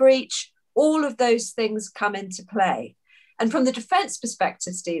severity of the breach, all of those things come into play. And from the defense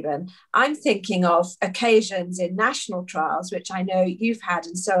perspective, Stephen, I'm thinking of occasions in national trials, which I know you've had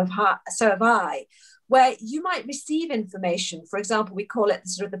and so have I, where you might receive information. For example, we call it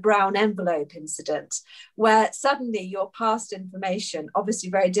sort of the brown envelope incident, where suddenly your past information,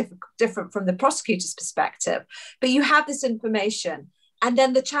 obviously very different from the prosecutor's perspective, but you have this information. And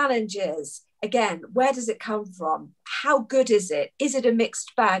then the challenge is, again, where does it come from? How good is it? Is it a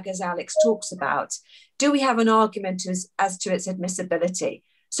mixed bag, as Alex talks about? Do we have an argument as to its admissibility?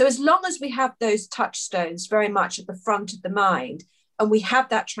 So as long as we have those touchstones very much at the front of the mind, and we have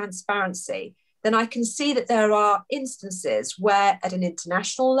that transparency, then I can see that there are instances where at an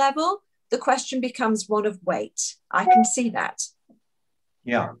international level, the question becomes one of weight. I can see that.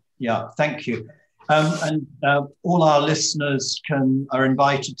 Yeah, thank you. All our listeners are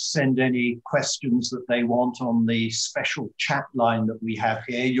invited to send any questions that they want on the special chat line that we have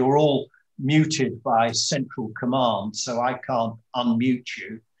here. You're all muted by central command, so I can't unmute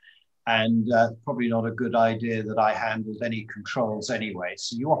you. And probably not a good idea that I handled any controls anyway.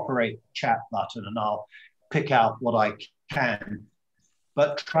 So you operate the chat button and I'll pick out what I can.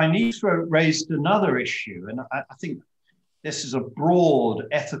 But Trinitra raised another issue, and I think this is a broad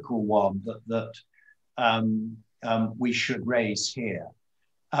ethical one that we should raise here.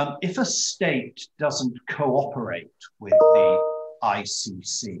 If a state doesn't cooperate with the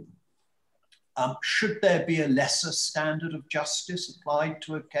ICC, should there be a lesser standard of justice applied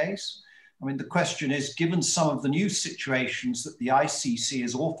to a case? I mean, the question is, given some of the new situations that the ICC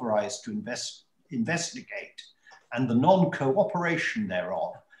is authorized to investigate and the non-cooperation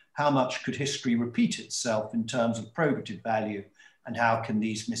thereof, how much could history repeat itself in terms of probative value, and how can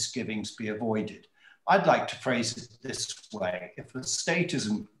these misgivings be avoided? I'd like to phrase it this way. If the state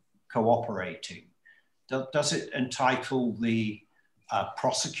isn't cooperating, does it entitle the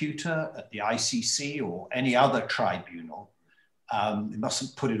prosecutor at the ICC or any other tribunal, it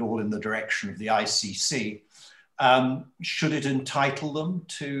mustn't put it all in the direction of the ICC, should it entitle them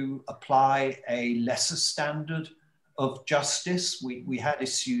to apply a lesser standard of justice? We had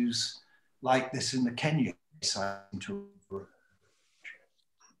issues like this in the Kenya case.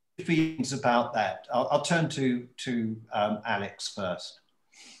 Feelings about that. I'll turn to Alex first.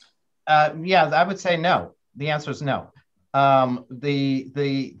 Yeah, I would say no. The answer is no.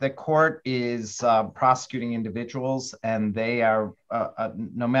 The court is prosecuting individuals, and they are,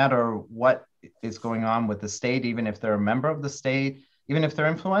 no matter what is going on with the state, even if they're a member of the state, even if they're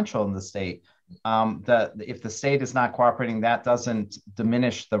influential in the state, if the state is not cooperating, that doesn't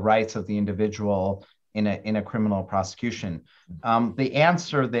diminish the rights of the individual in a criminal prosecution. The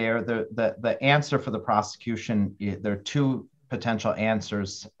answer there, the answer for the prosecution, there are two potential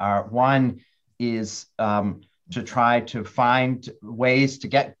answers. One is to try to find ways to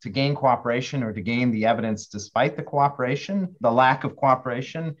gain cooperation or to gain the evidence despite the lack of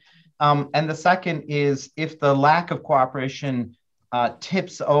cooperation. And the second is, if the lack of cooperation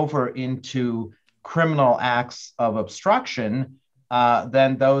tips over into criminal acts of obstruction,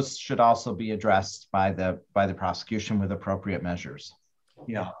 then those should also be addressed by the prosecution with appropriate measures.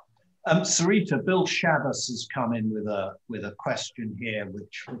 Yeah. Sareta, Bill Shavas has come in with a question here,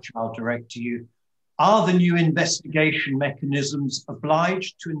 which I'll direct to you. Are the new investigation mechanisms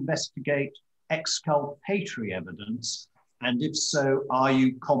obliged to investigate exculpatory evidence? And if so, are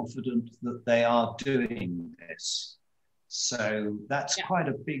you confident that they are doing this? So that's quite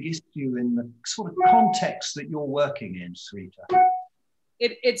a big issue in the sort of context that you're working in, Sareta.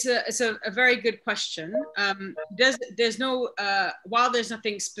 It's a very good question. There's no, while there's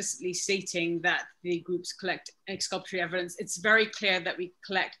nothing explicitly stating that the groups collect exculpatory evidence, it's very clear that we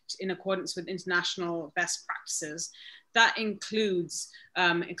collect in accordance with international best practices. That includes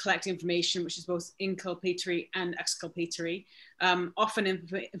collecting information which is both inculpatory and exculpatory. Often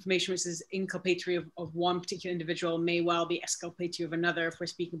information which is inculpatory of one particular individual may well be exculpatory of another if we're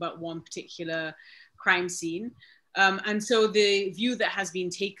speaking about one particular crime scene. And so the view that has been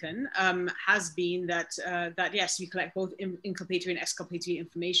taken has been that, yes, we collect both inculpatory and exculpatory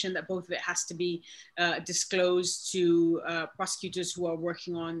information, that both of it has to be disclosed to prosecutors who are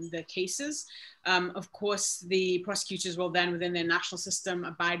working on the cases. Of course, the prosecutors will then, within their national system,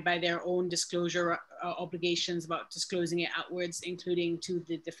 abide by their own disclosure obligations about disclosing it outwards, including to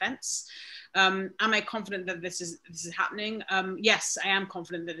the defense. Am I confident that this is happening? Yes, I am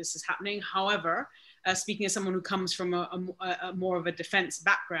confident that this is happening. However, speaking as someone who comes from a more of a defense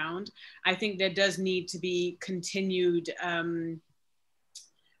background, I think there does need to be continued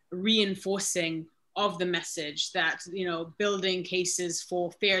reinforcing of the message that, you know, building cases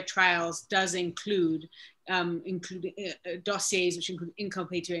for fair trials does include dossiers which include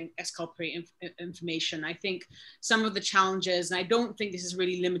inculpatory and exculpatory information. I think some of the challenges, and I don't think this is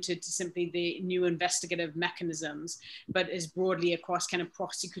really limited to simply the new investigative mechanisms, but is broadly across kind of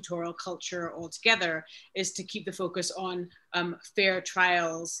prosecutorial culture altogether, is to keep the focus on fair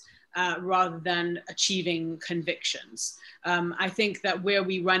trials rather than achieving convictions. I think that where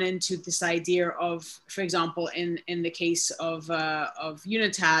we run into this idea of, for example, in the case of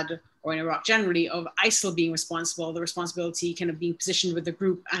UNITAD, or in Iraq generally, of ISIL being responsible, the responsibility kind of being positioned with the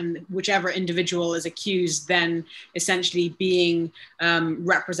group, and whichever individual is accused then essentially being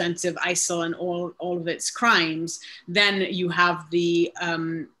representative of ISIL and all of its crimes, then you have the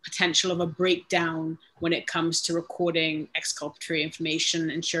potential of a breakdown when it comes to recording exculpatory information,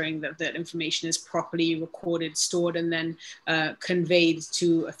 ensuring that that information is properly recorded, stored, and then conveyed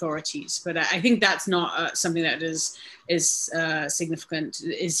to authorities. But I think that's not something that is significant,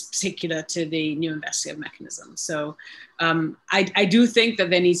 is particular to the new investigative mechanism. So I do think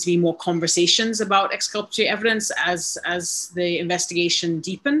that there needs to be more conversations about exculpatory evidence as the investigation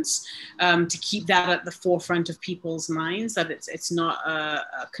deepens, to keep that at the forefront of people's minds, that it's not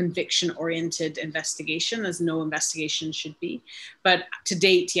a conviction-oriented investigation, as no investigation should be. But to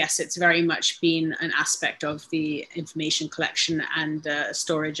date, yes, it's very much been an aspect of the information collection and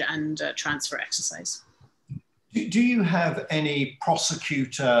storage and transfer exercise. Do you have any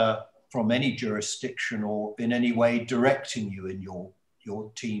prosecutor from any jurisdiction or in any way directing you in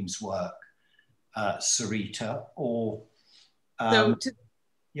your team's work, Sareta? Or how does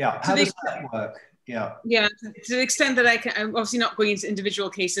that work? Yeah. Yeah, to the extent that I can, I'm obviously not going into individual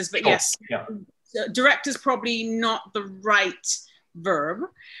cases, but sure. Yes, yeah. Direct is probably not the right verb,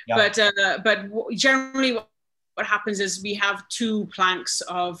 yeah. But generally what happens is we have two planks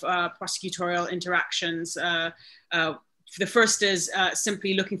of prosecutorial interactions. The first is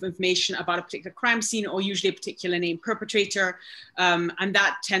simply looking for information about a particular crime scene or usually a particular named perpetrator. And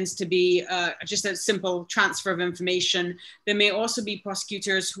that tends to be just a simple transfer of information. There may also be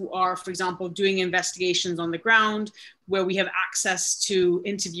prosecutors who are, for example, doing investigations on the ground where we have access to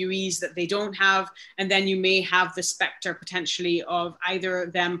interviewees that they don't have. And then you may have the specter potentially of either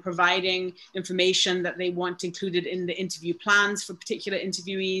them providing information that they want included in the interview plans for particular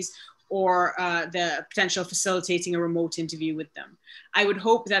interviewees, or the potential facilitating a remote interview with them. I would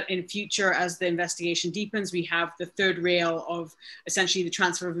hope that in future, as the investigation deepens, we have the third rail of essentially the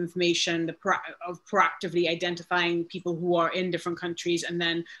transfer of information, of proactively identifying people who are in different countries and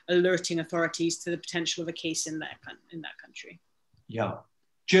then alerting authorities to the potential of a case in that country. Yeah.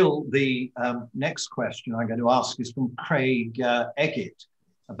 Jill, the next question I'm going to ask is from Craig Eggett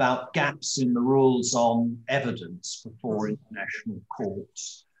about gaps in the rules on evidence before international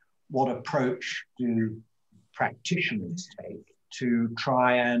courts. What approach do practitioners take to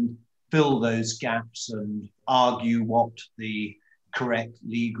try and fill those gaps and argue what the correct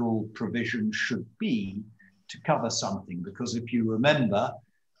legal provision should be to cover something? Because if you remember,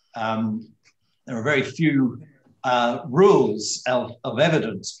 there are very few rules of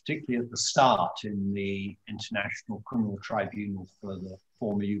evidence, particularly at the start in the International Criminal Tribunal for the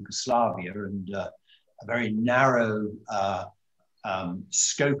former Yugoslavia, and a very narrow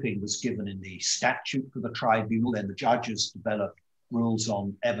scoping was given in the statute for the tribunal. Then the judges developed rules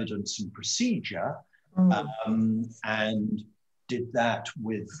on evidence and procedure, and did that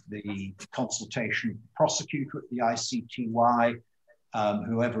with the consultation of the prosecutor at the ICTY,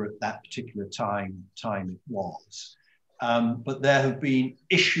 whoever at that particular time it was. But there have been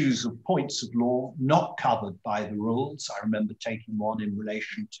issues of points of law not covered by the rules. I remember taking one in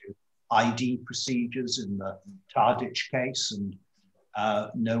relation to ID procedures in the Tadic case, and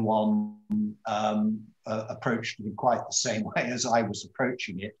no one approached it in quite the same way as I was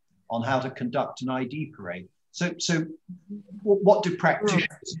approaching it on how to conduct an ID parade. So what do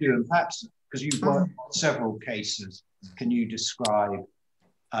practitioners do? And perhaps, because you've worked on several cases, can you describe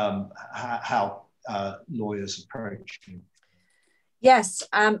how lawyers approach you? Yes,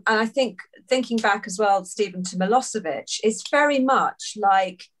 and I think thinking back as well, Stephen, to Milosevic, it's very much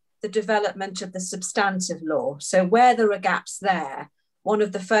like the development of the substantive law. So where there are gaps there, one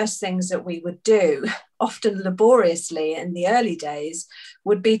of the first things that we would do, often laboriously in the early days,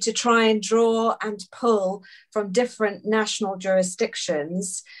 would be to try and draw and pull from different national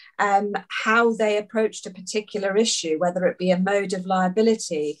jurisdictions how they approached a particular issue, whether it be a mode of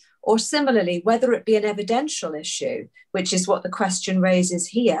liability, or similarly, whether it be an evidential issue, which is what the question raises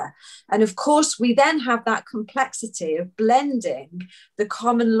here. And of course, we then have that complexity of blending the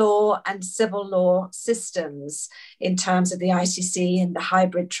common law and civil law systems in terms of the ICC and the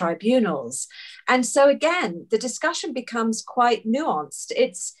hybrid tribunals. And so again, the discussion becomes quite nuanced.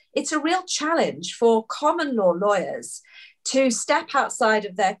 It's a real challenge for common law lawyers to step outside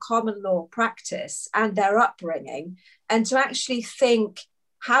of their common law practice and their upbringing and to actually think,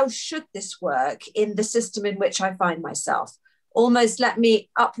 how should this work in the system in which I find myself? Almost let me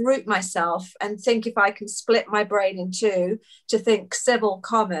uproot myself and think, if I can split my brain in two to think civil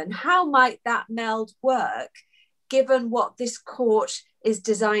common, how might that meld work given what this court is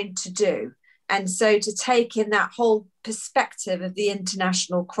designed to do? And so to take in that whole perspective of the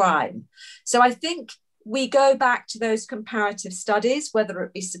international crime. So I think we go back to those comparative studies, whether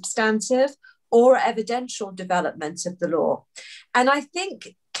it be substantive or evidential development of the law. And I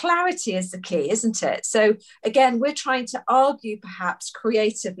think clarity is the key, isn't it? So again, we're trying to argue perhaps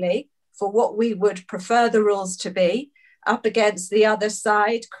creatively for what we would prefer the rules to be, up against the other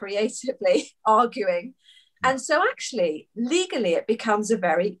side creatively arguing. And so actually, legally, it becomes a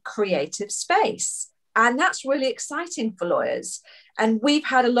very creative space. And that's really exciting for lawyers. And we've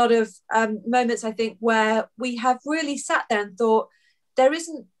had a lot of moments, I think, where we have really sat there and thought, there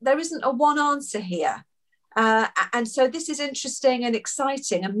isn't a one answer here. And so this is interesting and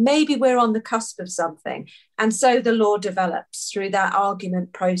exciting, and maybe we're on the cusp of something. And so the law develops through that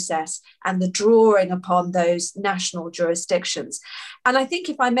argument process and the drawing upon those national jurisdictions. And I think,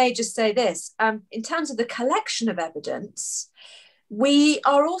 if I may just say this, in terms of the collection of evidence, we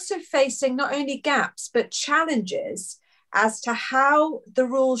are also facing not only gaps, but challenges as to how the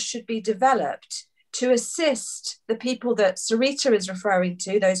rules should be developed to assist the people that Sareta is referring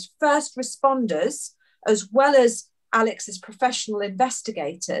to, those first responders, as well as Alex's professional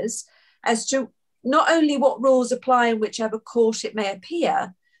investigators, as to not only what rules apply in whichever court it may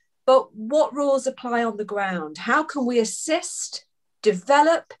appear, but what rules apply on the ground. How can we assist,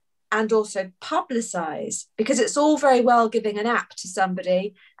 develop, and also publicize? Because it's all very well giving an app to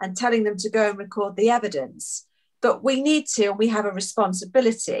somebody and telling them to go and record the evidence. But we need to, and we have a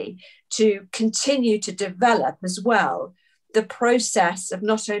responsibility to continue to develop as well the process of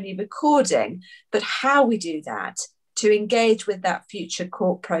not only recording, but how we do that to engage with that future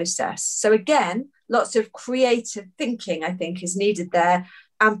court process. So again, lots of creative thinking, I think, is needed there,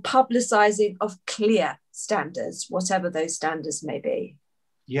 and publicizing of clear standards, whatever those standards may be.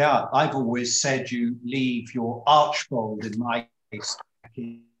 Yeah, I've always said you leave your Archbold, in my case,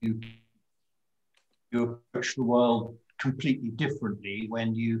 you approach the world completely differently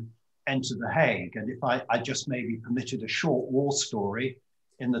when you enter The Hague. And if I just maybe permitted a short war story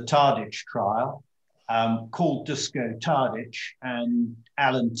in the Tadic trial, called Dusko Tadic, and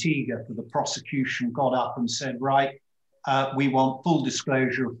Alan Teager for the prosecution got up and said, right, we want full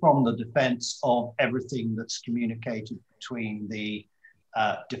disclosure from the defense of everything that's communicated between the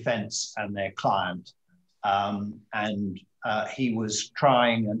defense and their client. He was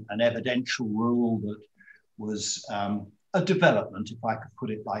trying an evidential rule that was a development, if I could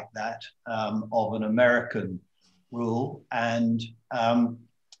put it like that, of an American rule. And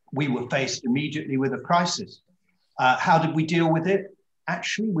we were faced immediately with a crisis. How did we deal with it?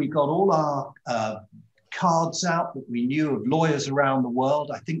 Actually, we got all our cards out that we knew of lawyers around the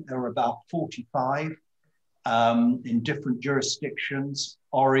world. I think there were about 45 in different jurisdictions,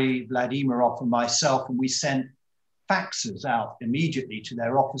 Ori, Vladimirov, and myself, and we sent faxes out immediately to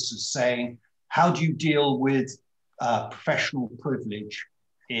their officers saying, how do you deal with professional privilege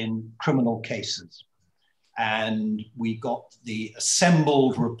in criminal cases? And we got the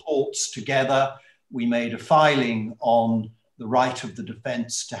assembled reports together. We made a filing on the right of the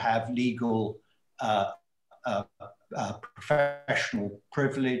defense to have legal professional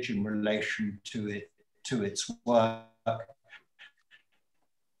privilege in relation to its work.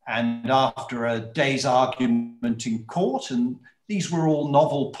 And after a day's argument in court, and these were all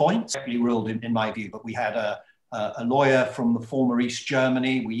novel points, ruled in my view, but we had a lawyer from the former East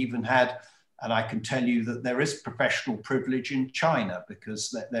Germany. We even had, and I can tell you that there is professional privilege in China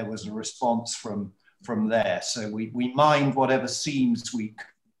because there was a response from there. So we mined whatever seams we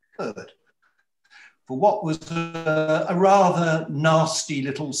could. For what was a rather nasty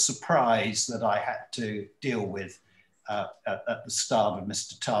little surprise that I had to deal with at the start of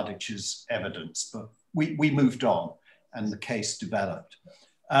Mr. Tadic's evidence, but we moved on and the case developed.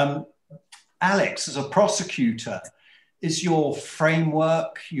 Alex, as a prosecutor, is your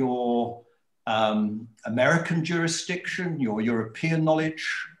framework, your American jurisdiction, your European knowledge,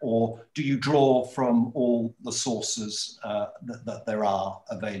 or do you draw from all the sources that there are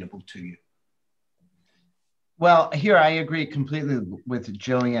available to you? Well, here I agree completely with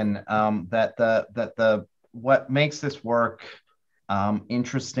Gillian that what makes this work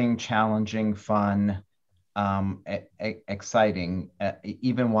interesting, challenging, fun, exciting,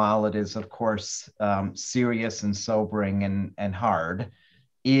 even while it is, of course, serious and sobering and hard,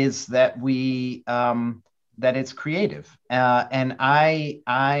 is that that it's creative. And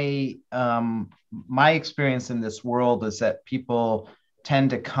my experience in this world is that people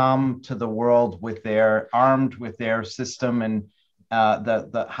tend to come to the world armed with their system and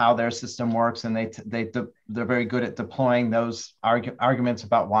how their system works, and they're very good at deploying those arguments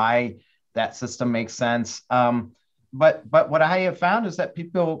about why that system makes sense. But what I have found is that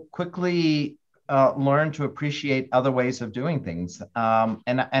people quickly learn to appreciate other ways of doing things,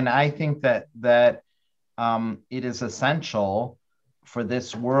 and I think that it is essential for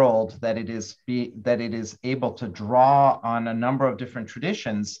this world that it is able to draw on a number of different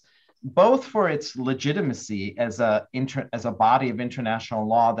traditions, both for its legitimacy as a body of international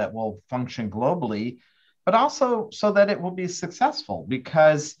law that will function globally, but also so that it will be successful.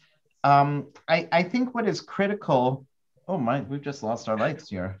 Because I think what is critical, oh my, we've just lost our lights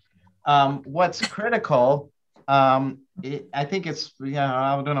here. What's critical, I think it's,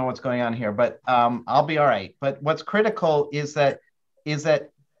 I don't know what's going on here, but I'll be all right. But what's critical is that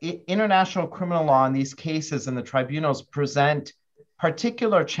international criminal law in these cases and the tribunals present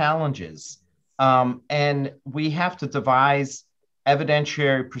particular challenges. And we have to devise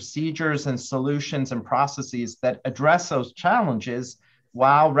evidentiary procedures and solutions and processes that address those challenges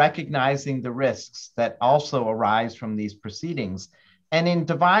while recognizing the risks that also arise from these proceedings. And in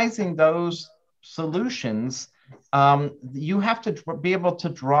devising those solutions, you have to be able to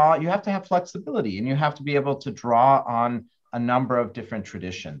draw, you have to have flexibility, and you have to be able to draw on a number of different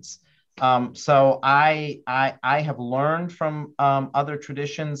traditions. So I have learned from other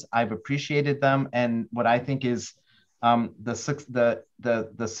traditions. I've appreciated them, and what I think is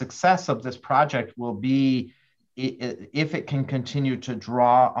the success of this project will be if it can continue to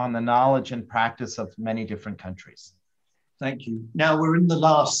draw on the knowledge and practice of many different countries. Thank you. Now we're in the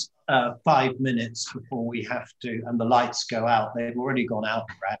last 5 minutes before we have to, and the lights go out. They've already gone out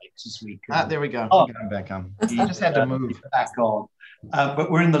for Alex as we can. There we go. Oh, I'm back on. You just had to move. Back on.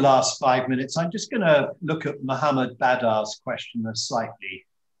 But we're in the last 5 minutes. I'm just going to look at Mohammed Badar's question a slightly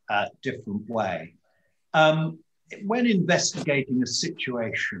different way. When investigating a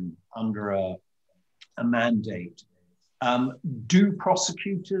situation under a mandate, should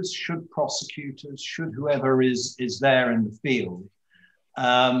prosecutors, should whoever is there in the field,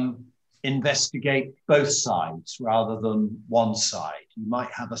 investigate both sides rather than one side? You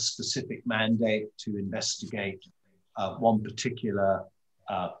might have a specific mandate to investigate one particular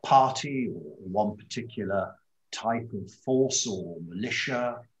party or one particular type of force or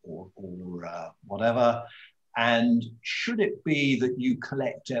militia or whatever. And should it be that you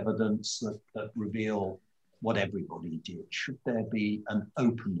collect evidence that reveal what everybody did? Should there be an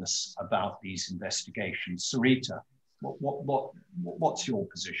openness about these investigations? Sareta, what's your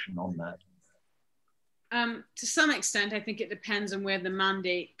position on that? To some extent, I think it depends on where the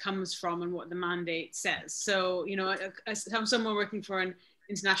mandate comes from and what the mandate says. So, you know, someone working for an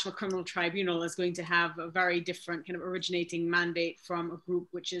international criminal tribunal is going to have a very different kind of originating mandate from a group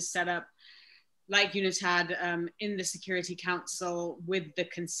which is set up like UNITAD in the Security Council with the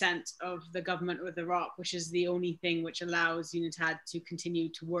consent of the government of Iraq, which is the only thing which allows UNITAD to continue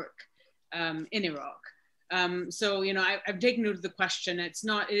to work in Iraq. So, you know, I've taken note of the question.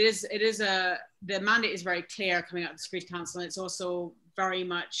 The mandate is very clear coming out of the Security Council, and it's also very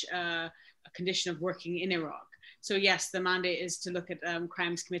much a condition of working in Iraq. So yes, the mandate is to look at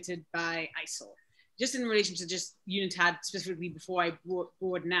crimes committed by ISIL. Just in relation to just UNITAD specifically, before I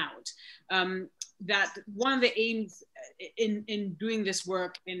broaden out, that one of the aims in doing this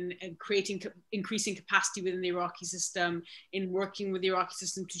work, in increasing capacity within the Iraqi system, in working with the Iraqi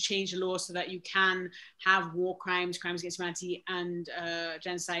system to change the law so that you can have war crimes, crimes against humanity, and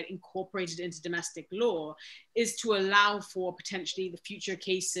genocide incorporated into domestic law, is to allow for potentially the future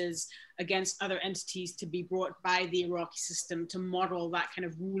cases against other entities to be brought by the Iraqi system to model that kind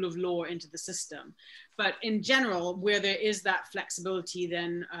of rule of law into the system. But in general, where there is that flexibility,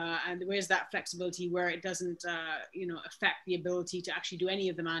 then, and where is that flexibility where it doesn't, you know, affect the ability to actually do any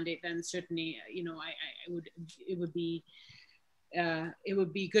of the mandate, then certainly, you know, it would be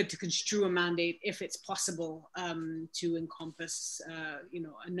good to construe a mandate if it's possible to encompass, you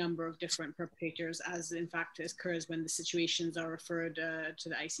know, a number of different perpetrators, as in fact occurs when the situations are referred to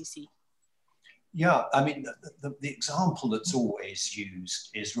the ICC. Yeah, I mean, the example that's always used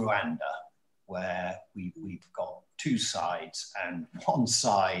is Rwanda, where we've got two sides and one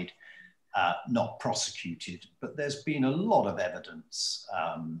side not prosecuted, but there's been a lot of evidence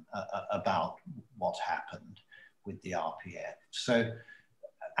about what happened with the RPF. So,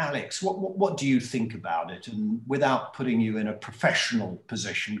 Alex, what do you think about it? And without putting you in a professional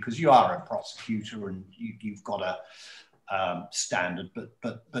position, because you are a prosecutor and you've got a standard,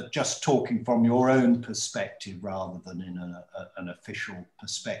 but just talking from your own perspective rather than in an official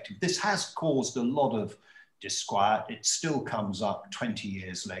perspective, this has caused a lot of disquiet. It still comes up 20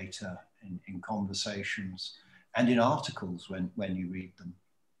 years later in conversations and in articles when you read them.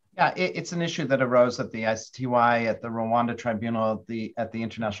 Yeah, it's an issue that arose at the ICTY, at the Rwanda Tribunal, at the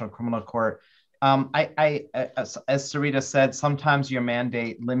International Criminal Court. As Sareta said, sometimes your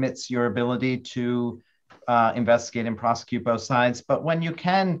mandate limits your ability to investigate and prosecute both sides. But when you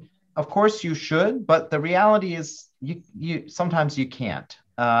can, of course you should, but the reality is you sometimes you can't.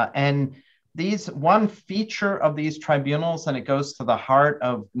 And one feature of these tribunals, and it goes to the heart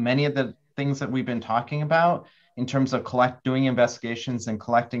of many of the things that we've been talking about in terms of doing investigations and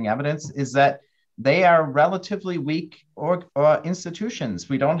collecting evidence, is that they are relatively weak institutions.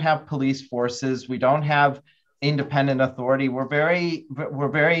 We don't have police forces. We don't have independent authority. We're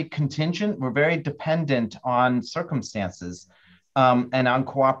very contingent. We're very dependent on circumstances and on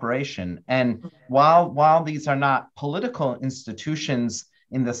cooperation. And while these are not political institutions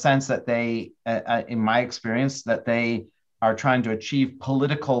in the sense that they, in my experience, that they are trying to achieve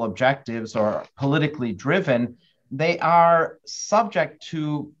political objectives or politically driven, they are subject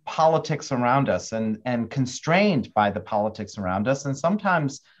to politics around us and constrained by the politics around us. And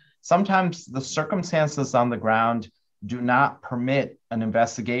sometimes the circumstances on the ground do not permit an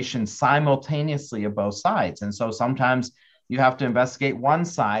investigation simultaneously of both sides. And so sometimes you have to investigate one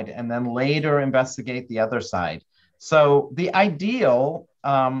side and then later investigate the other side. So the ideal,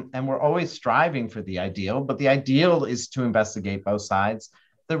 and we're always striving for the ideal, but the ideal is to investigate both sides.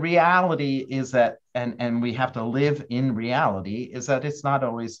 The reality is that, and we have to live in reality, is that it's not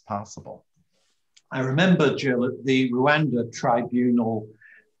always possible. I remember, Jill, at the Rwanda tribunal,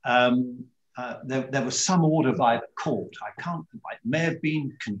 there was some order by the court. It may have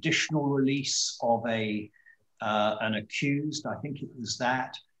been conditional release of an accused, I think it was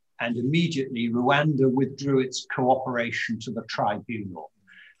that, and immediately Rwanda withdrew its cooperation to the tribunal.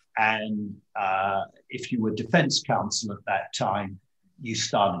 And if you were defense counsel at that time, you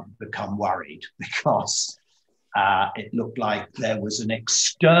started to become worried because it looked like there was an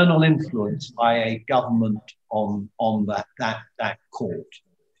external influence by a government on that court.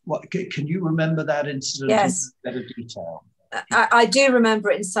 Can you remember that incident? Yes. In better detail? I do remember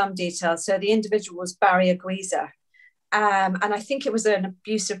it in some detail. So the individual was Barry Agwiza. And I think it was an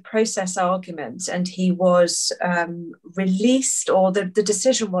abusive process argument, and he was released, or the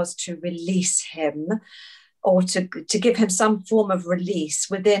decision was to release him, or to give him some form of release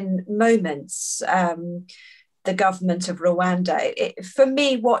within moments. The government of Rwanda, for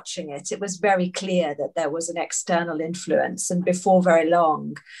me watching it, it was very clear that there was an external influence. And before very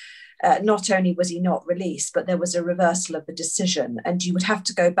long, not only was he not released, but there was a reversal of the decision. And you would have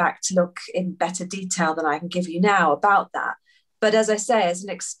to go back to look in better detail than I can give you now about that. But as I say, as an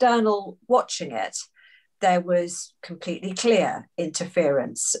external watching it, there was completely clear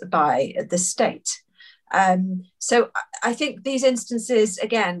interference by the state. So I think these instances,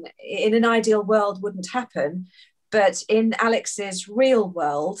 again, in an ideal world wouldn't happen, but in Alex's real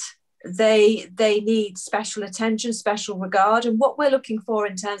world, they need special attention, special regard. And what we're looking for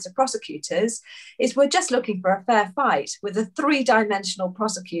in terms of prosecutors is we're just looking for a fair fight with a three-dimensional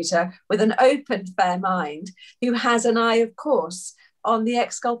prosecutor with an open, fair mind who has an eye, of course, on the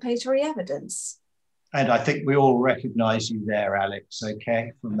exculpatory evidence. And I think we all recognize you there, Alex,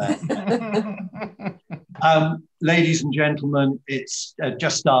 okay, from that. Ladies and gentlemen, it's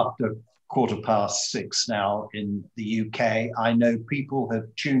just after 6:15 now in the UK. I know people have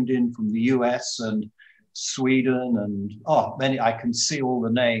tuned in from the US and Sweden and many. I can see all the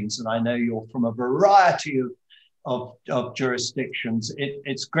names, and I know you're from a variety of jurisdictions.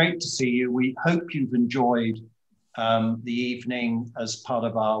 It's great to see you. We hope you've enjoyed the evening as part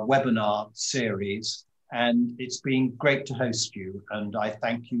of our webinar series, and it's been great to host you. And I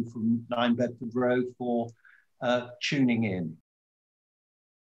thank you from 9 Bedford Row for tuning in.